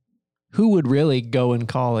 Like, who would really go and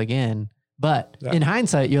call again? But in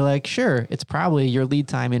hindsight, you're like, sure, it's probably your lead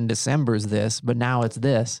time in December is this, but now it's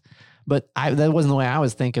this. But that wasn't the way I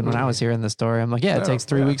was thinking when I was hearing the story. I'm like, it takes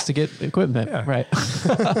 3 weeks to get equipment. Yeah. Right.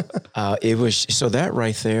 It was, so that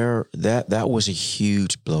right there, that was a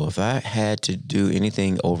huge blow. If I had to do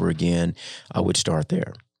anything over again, I would start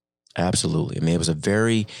there. Absolutely. I mean, it was a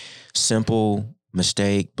very simple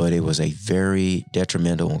mistake, but it was a very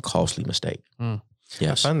detrimental and costly mistake.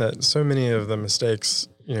 Yes. I find that so many of the mistakes,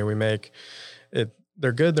 we make,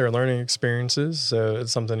 they're good. They're learning experiences. So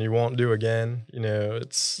it's something you won't do again.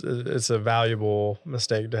 It's a valuable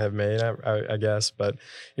mistake to have made, I guess. But,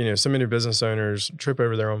 so many business owners trip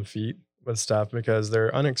over their own feet with stuff because there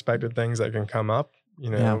are unexpected things that can come up,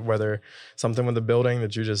 whether something with the building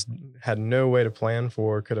that you just had no way to plan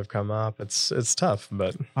for could have come up. It's tough,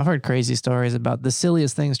 but I've heard crazy stories about the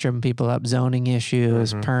silliest things tripping people up, zoning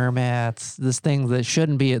issues, permits, these things that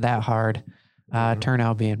shouldn't be that hard, turn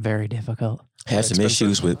out being very difficult. Had some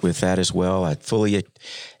issues with that as well. I fully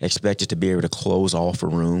expected to be able to close off a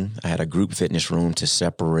room. I had a group fitness room to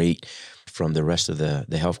separate from the rest of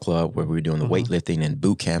the health club where we were doing the weightlifting and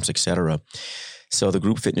boot camps, et cetera. So the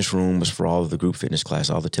group fitness room was for all of the group fitness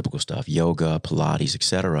class, all the typical stuff, yoga, Pilates, et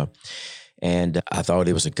cetera. And I thought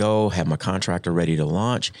it was a go, had my contractor ready to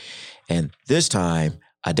launch. And this time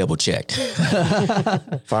I double checked.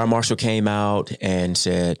 Fire marshal came out and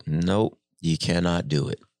said, nope, you cannot do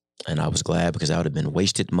it. And I was glad because I would have been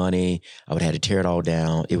wasted money. I would have had to tear it all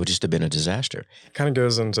down. It would just have been a disaster. Kind of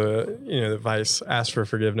goes into, the advice, ask for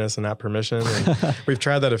forgiveness and not permission. And we've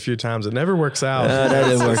tried that a few times. It never works out. That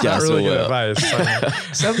didn't work out really so good well.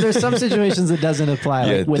 Advice. There's some situations it doesn't apply.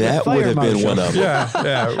 Yeah, like with that would have been one of them.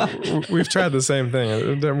 Yeah. We've tried the same thing.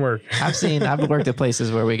 It didn't work. I've worked at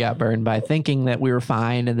places where we got burned by thinking that we were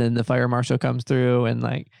fine. And then the fire marshal comes through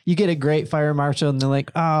and you get a great fire marshal and they're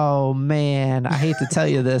like, oh man, I hate to tell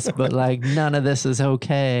you this, but none of this is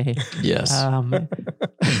okay. Yes.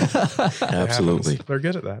 Absolutely. They're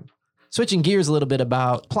good at that. Switching gears a little bit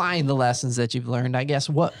about applying the lessons that you've learned, I guess,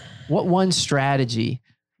 what one strategy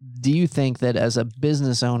do you think that as a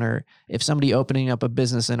business owner, if somebody opening up a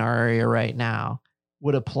business in our area right now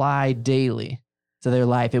would apply daily to their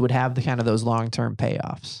life, it would have the kind of those long-term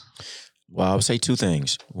payoffs? Well, I would say two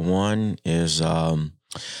things. One is, and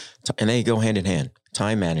they go hand in hand,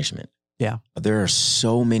 time management. Yeah. There are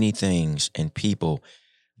so many things and people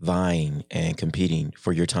vying and competing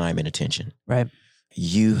for your time and attention. Right.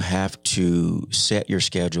 You have to set your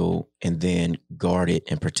schedule and then guard it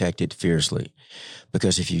and protect it fiercely.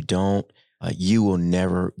 Because if you don't, you will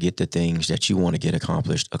never get the things that you want to get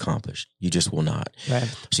accomplished. You just will not. Right.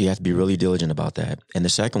 So you have to be really diligent about that. And the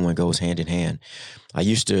second one goes hand in hand. I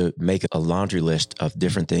used to make a laundry list of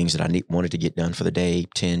different things that I wanted to get done for the day,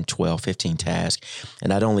 10, 12, 15 tasks.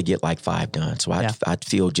 And I'd only get 5 done. So I'd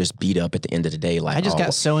feel just beat up at the end of the day. I just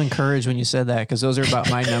got so encouraged when you said that because those are about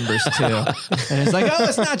my numbers too. And it's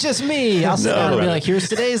it's not just me. I'll sit down and be like, here's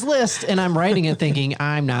today's list. And I'm writing it thinking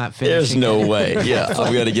I'm not finishing. There's no way. Yeah,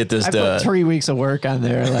 I'm going to get this done. 3 weeks of work on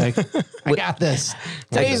there. Like, I got this.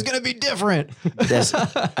 Today's going to be different.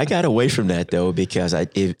 I got away from that though, because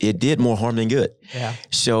it did more harm than good. Yeah.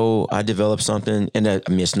 So I developed something, and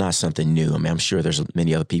it's not something new. I mean, I'm sure there's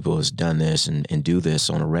many other people who's done this and do this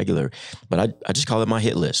on a regular, but I just call it my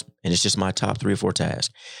hit list, and it's just my top 3 or 4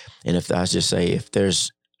 tasks. And if I just say,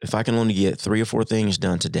 if I can only get 3 or 4 things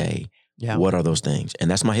done today, what are those things? And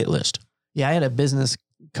that's my hit list. Yeah, I had a business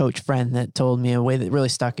coach friend that told me a way that really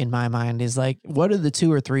stuck in my mind is like, what are the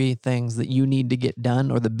 2 or 3 things that you need to get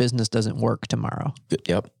done or the business doesn't work tomorrow?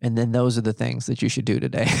 Yep. And then those are the things that you should do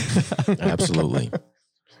today. Absolutely.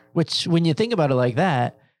 Which, when you think about it like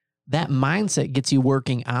that mindset gets you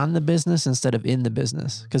working on the business instead of in the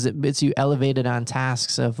business, because it gets you elevated on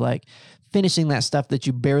tasks of like finishing that stuff that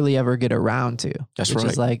you barely ever get around to. That's which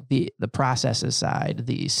right. is like the processes side,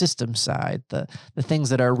 the system side, the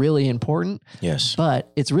things that are really important. Yes. But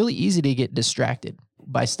it's really easy to get distracted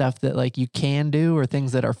by stuff that like you can do or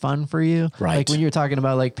things that are fun for you. Right. Like when you're talking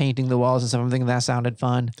about like painting the walls and stuff, I'm thinking that sounded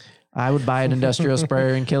fun. I would buy an industrial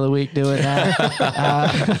sprayer and kill a week doing that.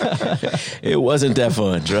 It wasn't that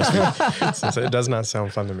fun, trust me. Since it does not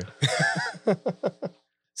sound fun to me.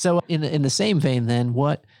 So in the same vein then,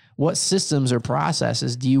 what systems or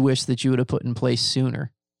processes do you wish that you would have put in place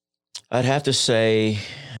sooner? I'd have to say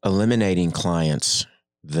eliminating clients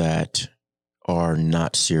that are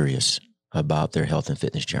not serious about their health and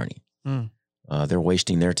fitness journey. They're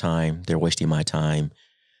wasting their time. They're wasting my time.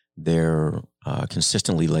 They're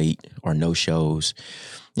consistently late or no shows.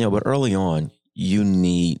 But early on, you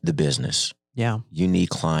need the business. Yeah. You need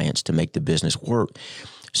clients to make the business work.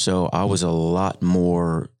 So I was a lot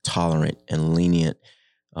more tolerant and lenient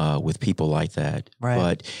with people like that. Right.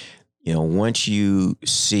 But, once you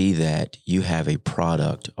see that you have a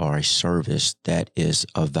product or a service that is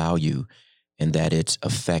of value and that it's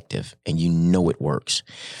effective and it works,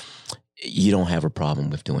 you don't have a problem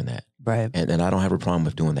with doing that. Right. And I don't have a problem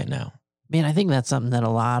with doing that now. Man, I think that's something that a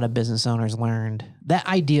lot of business owners learned. That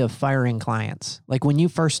idea of firing clients. Like when you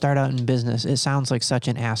first start out in business, it sounds like such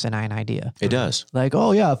an asinine idea. It does. Like,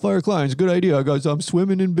 oh yeah, fire clients, good idea, guys. I'm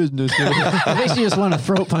swimming in business. It makes you just want to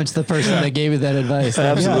throat punch the person that gave you that advice. Like,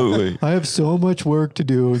 Absolutely. yeah, I have so much work to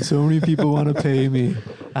do and so many people want to pay me.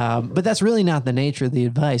 But that's really not the nature of the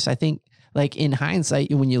advice. I think like in hindsight,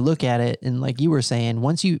 when you look at it and like you were saying,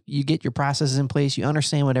 once you get your processes in place, you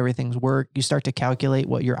understand what everything's work, you start to calculate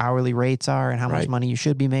what your hourly rates are and how much money you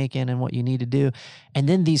should be making and what you need to do. And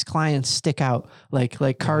then these clients stick out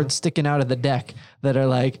like cards sticking out of the deck that are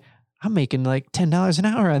like, I'm making like $10 an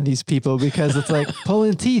hour on these people because it's like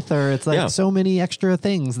pulling teeth or it's like so many extra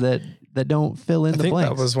things that don't fill in the blanks. I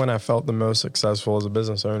think that was when I felt the most successful as a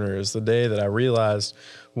business owner, is the day that I realized,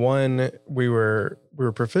 one, we were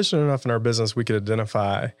proficient enough in our business, we could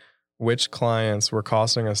identify which clients were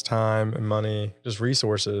costing us time and money, just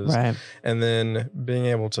resources, right. And then being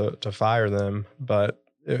able to fire them. But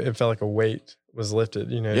it felt like a weight was lifted,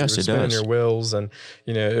 Yes, you were spinning does. your wheels, and,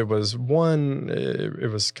 it was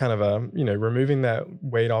it was kind of a, removing that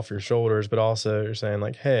weight off your shoulders, but also you're saying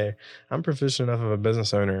like, hey, I'm proficient enough of a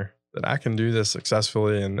business owner that I can do this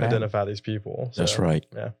successfully and identify these people. So, That's right.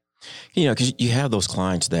 Yeah. Because you have those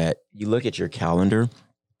clients that you look at your calendar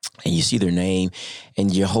and you see their name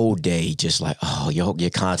and your whole day just like, your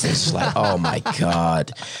content's just like, oh my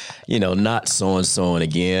God, not so-and-so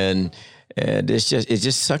again. And it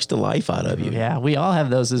just sucks the life out of you. Yeah, we all have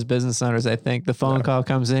those as business owners, I think. The phone call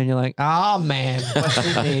comes in, you're like, oh man, what does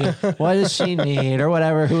she need? What does she need? Or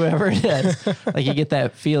whatever, whoever it is. Like you get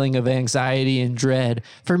that feeling of anxiety and dread.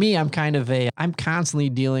 For me, I'm constantly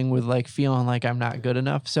dealing with like feeling like I'm not good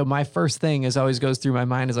enough. So my first thing always goes through my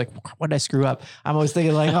mind is like, what did I screw up? I'm always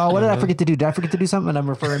thinking like, oh, what did I forget to do? Did I forget to do something? And I'm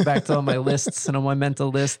referring back to all my lists and all my mental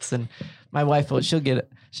lists. And my wife, she'll get it.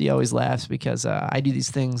 She always laughs because I do these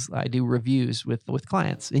things. I do reviews with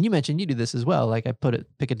clients, and you mentioned you do this as well. Like I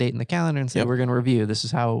pick a date in the calendar and say we're going to review. This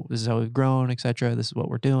is how we've grown, etc. This is what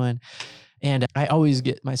we're doing, and I always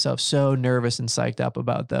get myself so nervous and psyched up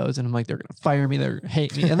about those. And I'm like, they're going to fire me, they're going to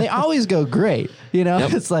hate me, and they always go great.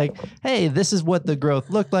 It's like, hey, this is what the growth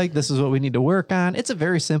looked like. This is what we need to work on. It's a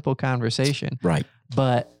very simple conversation, Right?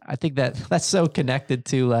 But I think that's so connected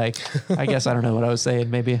to like, I guess I don't know what I was saying.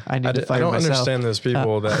 Maybe I need to fire myself. I don't understand those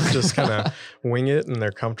people that just kind of wing it and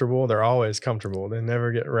they're comfortable. They're always comfortable. They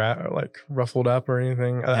never get ruffled up or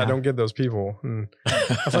anything. I don't get those people. And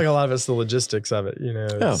I feel like a lot of it's the logistics of it.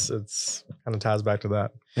 It's kind of ties back to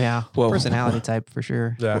that. Yeah. Well, personality type for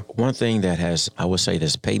sure. Yeah. One thing that I would say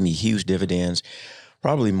that's paid me huge dividends,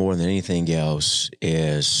 probably more than anything else,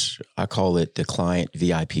 is I call it the client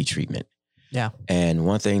VIP treatment. Yeah. And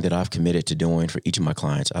one thing that I've committed to doing for each of my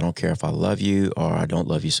clients, I don't care if I love you or I don't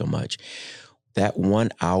love you so much, that 1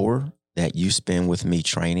 hour that you spend with me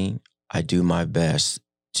training, I do my best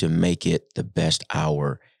to make it the best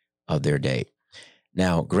hour of their day.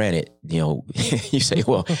 Now, granted, you say,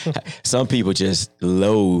 well, some people just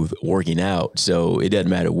loathe working out. So it doesn't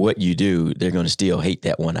matter what you do, they're going to still hate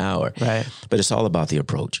that 1 hour. Right. But it's all about the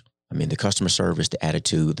approach. I mean, the customer service, the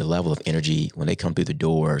attitude, the level of energy when they come through the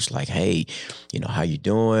doors, like, hey, how you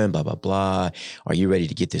doing? Blah, blah, blah. Are you ready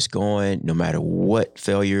to get this going? No matter what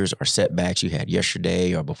failures or setbacks you had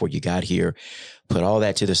yesterday or before you got here, put all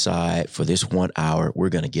that to the side. For this 1 hour, we're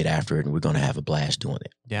going to get after it and we're going to have a blast doing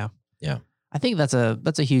it. Yeah. Yeah. I think that's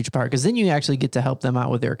a huge part, because then you actually get to help them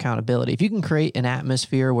out with their accountability. If you can create an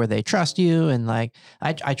atmosphere where they trust you, and like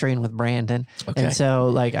I train with Brandon, and so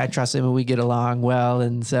like I trust him and we get along well.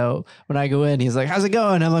 And so when I go in, he's like, "How's it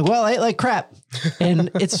going?" I'm like, "Well, I ate like crap,"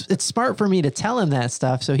 and it's smart for me to tell him that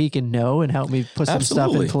stuff so he can know and help me put some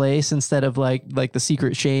stuff in place instead of like the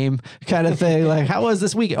secret shame kind of thing. Like, how was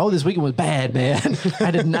this weekend? Oh, this weekend was bad, man.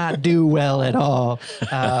 I did not do well at all.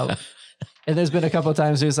 And there's been a couple of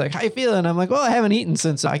times he was like, "How you feeling?" I'm like, "Well, I haven't eaten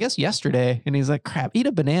since I guess yesterday." And he's like, "Crap, eat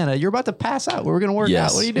a banana. You're about to pass out. We're going to work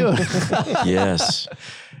out. What are you doing?" Yes.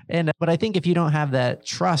 But I think if you don't have that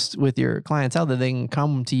trust with your clientele that they can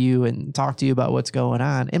come to you and talk to you about what's going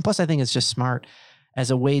on. And plus, I think it's just smart as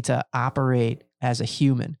a way to operate as a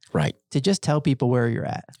human. Right. To just tell people where you're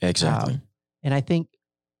at. Exactly. And I think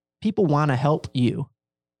people want to help you,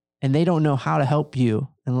 and they don't know how to help you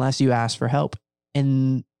unless you ask for help.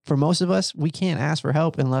 And for most of us, we can't ask for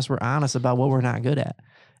help unless we're honest about what we're not good at.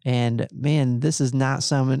 And man, this is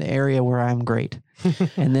not an area where I'm great.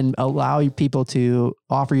 And then allow people to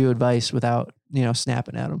offer you advice without,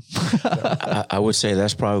 snapping at them. I would say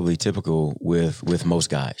that's probably typical with most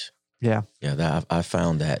guys. Yeah. Yeah, I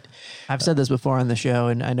found that. I've said this before on the show,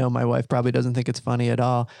 and I know my wife probably doesn't think it's funny at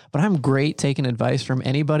all, but I'm great taking advice from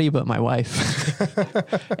anybody but my wife.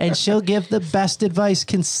 And she'll give the best advice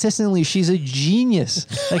consistently. She's a genius.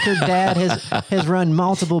 Like, her dad has run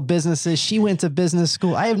multiple businesses. She went to business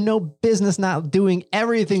school. I have no business not doing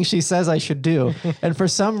everything she says I should do. And for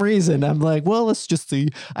some reason, I'm like, well, let's just see.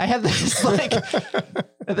 I have this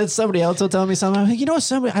and then somebody else will tell me something. I'm like,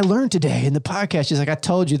 somebody I learned today in the podcast. She's like, I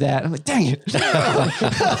told you that. I'm like, dang it.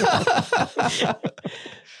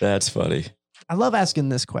 That's funny. I love asking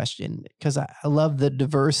this question because I love the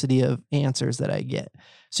diversity of answers that I get.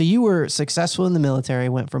 So you were successful in the military,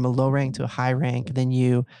 went from a low rank to a high rank. Then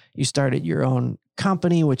you started your own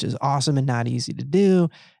company, which is awesome and not easy to do.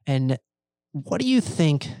 And what do you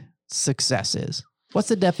think success is? What's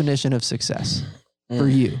the definition of success for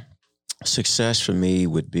you? Success for me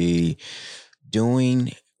would be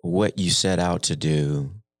doing what you set out to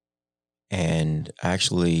do and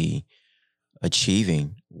actually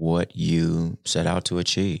achieving what you set out to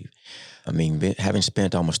achieve. I mean, having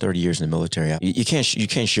spent almost 30 years in the military, you can't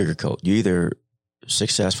sugarcoat. You're either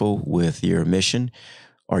successful with your mission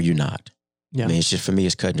or you're not. Yeah. I mean, it's just, for me,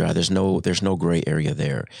 it's cut and dry. There's no gray area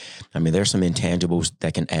there. I mean, there's some intangibles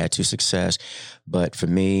that can add to success, but for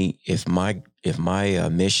me, if my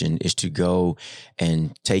mission is to go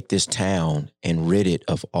and take this town and rid it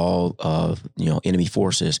of all of enemy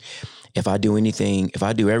forces, if I do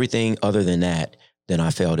everything other than that, then I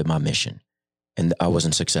failed at my mission, and I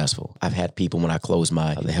wasn't successful. I've had people, when I closed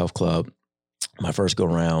the health club, my first go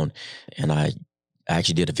around, and I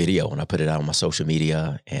actually did a video and I put it out on my social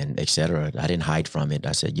media and et cetera. I didn't hide from it.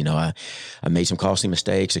 I said, I made some costly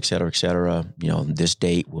mistakes, et cetera, et cetera. This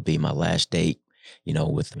date will be my last date,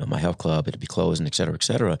 with my health club. It'll be closing, et cetera, et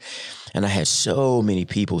cetera. And I had so many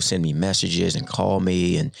people send me messages and call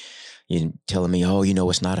me and telling me, oh,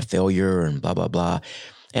 it's not a failure and blah, blah, blah.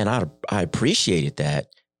 And I appreciated that,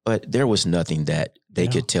 but there was nothing that they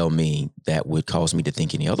could tell me that would cause me to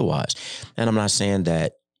think any otherwise. And I'm not saying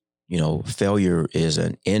that, failure is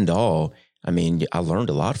an end all. I mean, I learned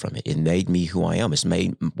a lot from it. It made me who I am. It's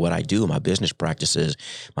made what I do, my business practices,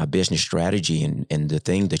 my business strategy, and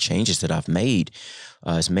the changes that I've made.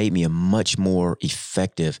 It's made me a much more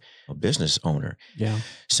effective business owner. Yeah.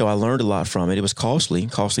 So I learned a lot from it. It was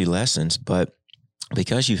costly lessons, but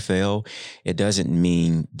because you fail, it doesn't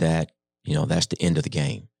mean that, that's the end of the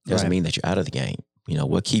game. It doesn't mean that you're out of the game.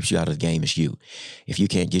 What keeps you out of the game is you. If you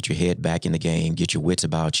can't get your head back in the game, get your wits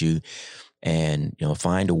about you, and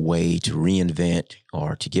find a way to reinvent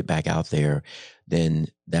or to get back out there, then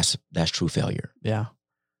that's true failure. Yeah.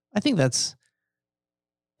 I think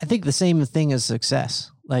the same thing as success.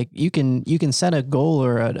 Like, you can set a goal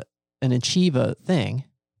or and achieve a thing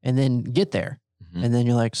and then get there. Mm-hmm. And then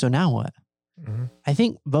you're like, so now what? Mm-hmm. I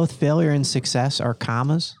think both failure and success are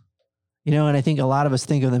commas. And I think a lot of us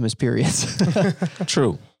think of them as periods.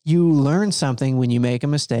 True. You learn something when you make a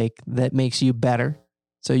mistake that makes you better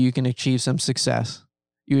so you can achieve some success.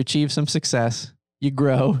 You achieve some success, you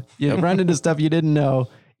grow, you run into stuff you didn't know,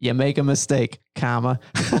 you make a mistake, comma.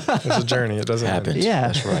 It's a journey. It doesn't Happens. end. Yeah.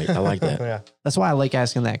 That's right. I like that. Yeah. That's why I like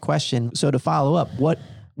asking that question. So to follow up, what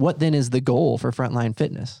then is the goal for Frontline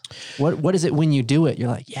Fitness? What is it when you do it? You're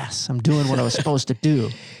like, yes, I'm doing what I was supposed to do.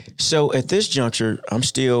 So at this juncture, I'm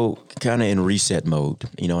still kind of in reset mode.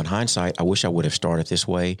 In hindsight, I wish I would have started this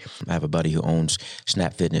way. I have a buddy who owns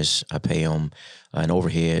Snap Fitness. I pay him an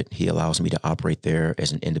overhead. He allows me to operate there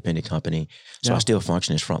as an independent company. So I still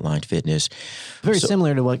function as Frontline Fitness. Very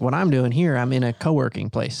similar to like what I'm doing here. I'm in a co-working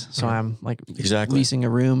place. So I'm like leasing a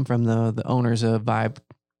room from the owners of Vibe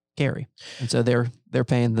Carry. And so they're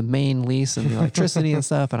paying the main lease and the electricity and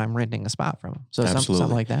stuff, and I'm renting a spot from them. So something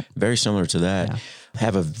like that. Very similar to that. Yeah.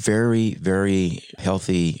 Have a very, very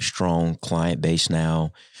healthy, strong client base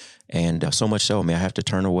now. And so much so, I have to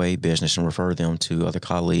turn away business and refer them to other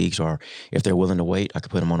colleagues, or if they're willing to wait, I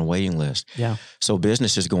could put them on a waiting list. Yeah. So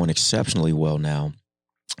business is going exceptionally well now.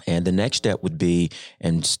 And the next step would be,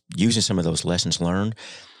 and using some of those lessons learned,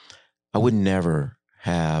 I would never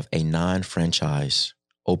have a non-franchise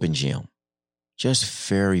open gym. Just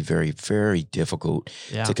very, very, very difficult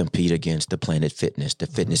to compete against the Planet Fitness, the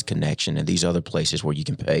Fitness Connection, and these other places where you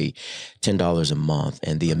can pay $10 a month.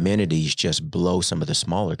 And the amenities just blow some of the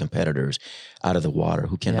smaller competitors out of the water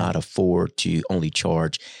who cannot afford to only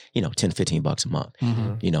charge, $10, $15 a month.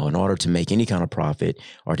 Mm-hmm. In order to make any kind of profit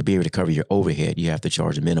or to be able to cover your overhead, you have to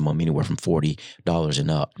charge a minimum anywhere from $40 and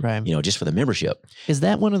up, right? Just for the membership. Is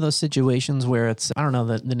that one of those situations where it's, I don't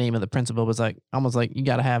know the name of the principle, but it's like almost like you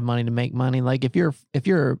got to have money to make money. Like if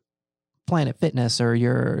you're Planet Fitness or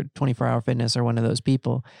you're 24-Hour Fitness or one of those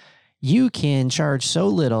people, you can charge so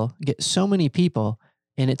little, get so many people,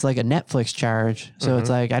 and it's like a Netflix charge. So it's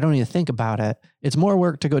like, I don't even think about it. It's more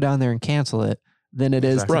work to go down there and cancel it than it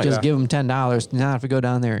is to just give them $10, not have to go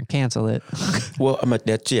down there and cancel it. Well,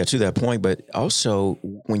 to that point, but also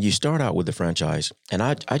when you start out with the franchise, and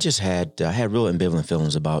I just had real ambivalent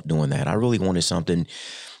feelings about doing that. I really wanted something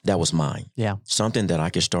that was mine. Yeah. Something that I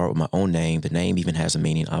could start with my own name. The name even has a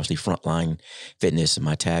meaning. Obviously, Frontline Fitness,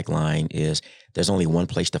 my tagline is, there's only one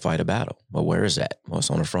place to fight a battle. Well, where is that? Well, it's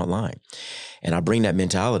on the front line. And I bring that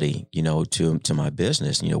mentality, to my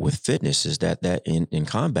business, with fitness, is that in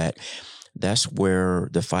combat, that's where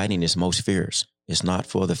the fighting is most fierce. It's not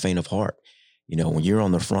for the faint of heart. When you're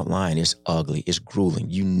on the front line, it's ugly, it's grueling.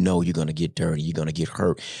 You're going to get dirty, you're going to get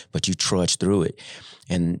hurt, but you trudge through it.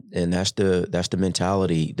 And that's the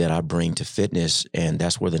mentality that I bring to fitness, and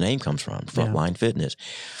that's where the name comes from, Frontline Fitness.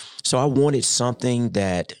 So I wanted something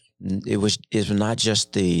that it was not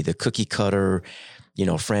just the cookie cutter,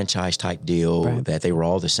 franchise type deal that they were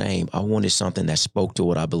all the same. I wanted something that spoke to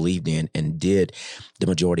what I believed in and did the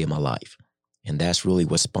majority of my life. And that's really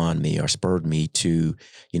what spurred me to,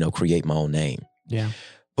 create my own name. Yeah.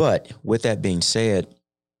 But with that being said,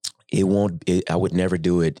 I would never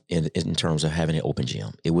do it in terms of having an open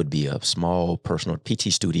gym. It would be a small personal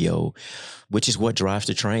PT studio, which is what Drives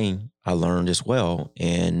to Train I learned as well,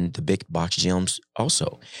 and the big box gyms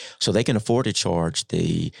also. So they can afford to charge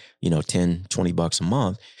the, $10, $20 a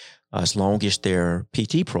month, as long as their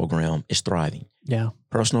PT program is thriving. Yeah.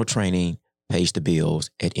 Personal training pays the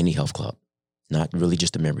bills at any health club. Not really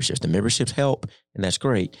just the memberships. The memberships help, and that's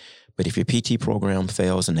great. But if your PT program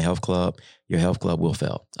fails in the health club, your health club will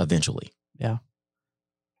fail eventually. Yeah.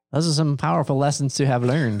 Those are some powerful lessons to have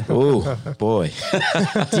learned. Oh, boy.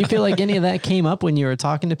 Do you feel like any of that came up when you were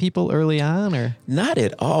talking to people early on, or? Not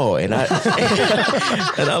at all. And I'm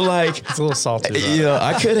like, it's a little salty.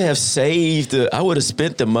 I could have saved, I would have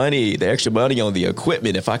spent the extra money on the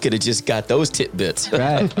equipment if I could have just got those tidbits.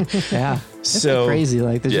 Right. Yeah. It's so crazy.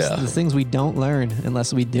 Like there's just the things we don't learn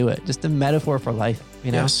unless we do it. Just a metaphor for life,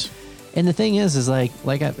 Yes. And the thing is like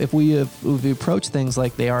if we approach things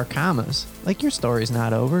like they are commas, like your story's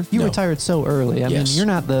not over. You retired so early. I mean, you're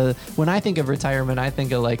not when I think of retirement, I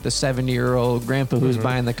think of like the 70-year-old grandpa who's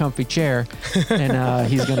buying the comfy chair and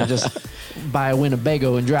he's going to just buy a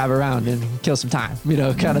Winnebago and drive around and kill some time, kind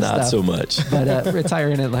of stuff. Not so much. But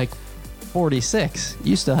retiring at like 46,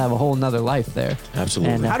 you still have a whole nother life there.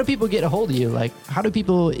 Absolutely. And how do people get a hold of you? Like, how do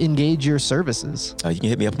people engage your services? You can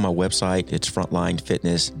hit me up on my website. It's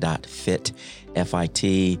frontlinefitness.fit,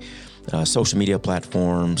 F-I-T. Social media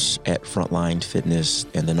platforms at Frontline Fitness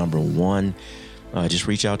and the number 1. Just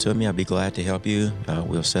reach out to me. I'd be glad to help you.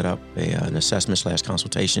 We'll set up an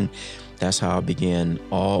assessment/consultation. That's how I begin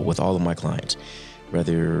with all of my clients.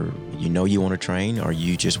 Whether you want to train or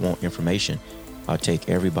you just want information, I'll take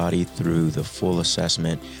everybody through the full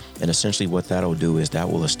assessment. And essentially what that'll do is that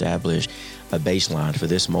will establish a baseline for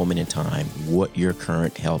this moment in time, what your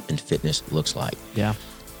current health and fitness looks like. Yeah.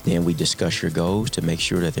 Then we discuss your goals to make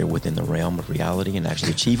sure that they're within the realm of reality and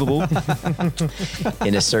actually achievable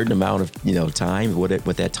in a certain amount of time, what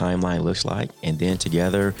that timeline looks like. And then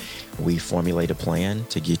together we formulate a plan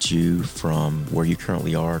to get you from where you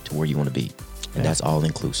currently are to where you want to be. And that's all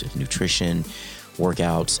inclusive. Nutrition,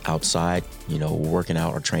 workouts outside, working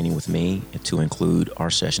out or training with me, to include our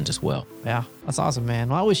sessions as well. Yeah, that's awesome, man.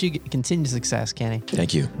 Well, I wish you continued success, Kenny.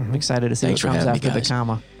 Thank you. I'm excited to see Thanks what for comes having me, after the guys.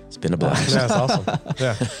 comma. It's been a blast. Yeah, it's awesome.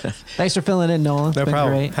 Yeah, Thanks for filling in, Nolan. It's no been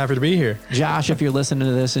problem. great. Happy to be here. Josh, if you're listening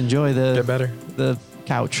to this, enjoy Get better. the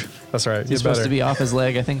couch. That's right. He's Get supposed better. to be off his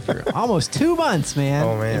leg, I think, for almost 2 months, man.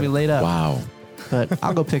 Oh, man. He'll be laid up. Wow. But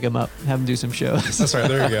I'll go pick him up, have him do some shows. That's right.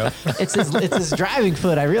 There you go. It's his driving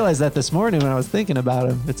foot. I realized that this morning when I was thinking about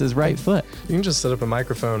him. It's his right foot. You can just set up a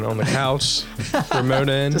microphone on the couch, remote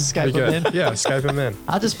in. Just Skype You're him good. in? Yeah, Skype him in.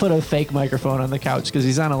 I'll just put a fake microphone on the couch because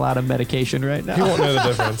he's on a lot of medication right now. He won't know the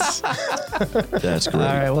difference. That's great.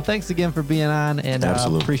 All right. Well, thanks again for being on, and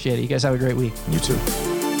Absolutely. appreciate it. You guys have a great week. You too.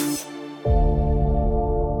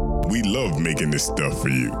 We love making this stuff for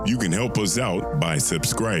you. You can help us out by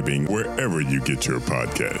subscribing wherever you get your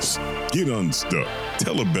podcasts. Get unstuck,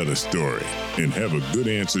 tell a better story, and have a good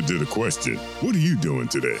answer to the question, what are you doing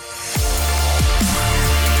today?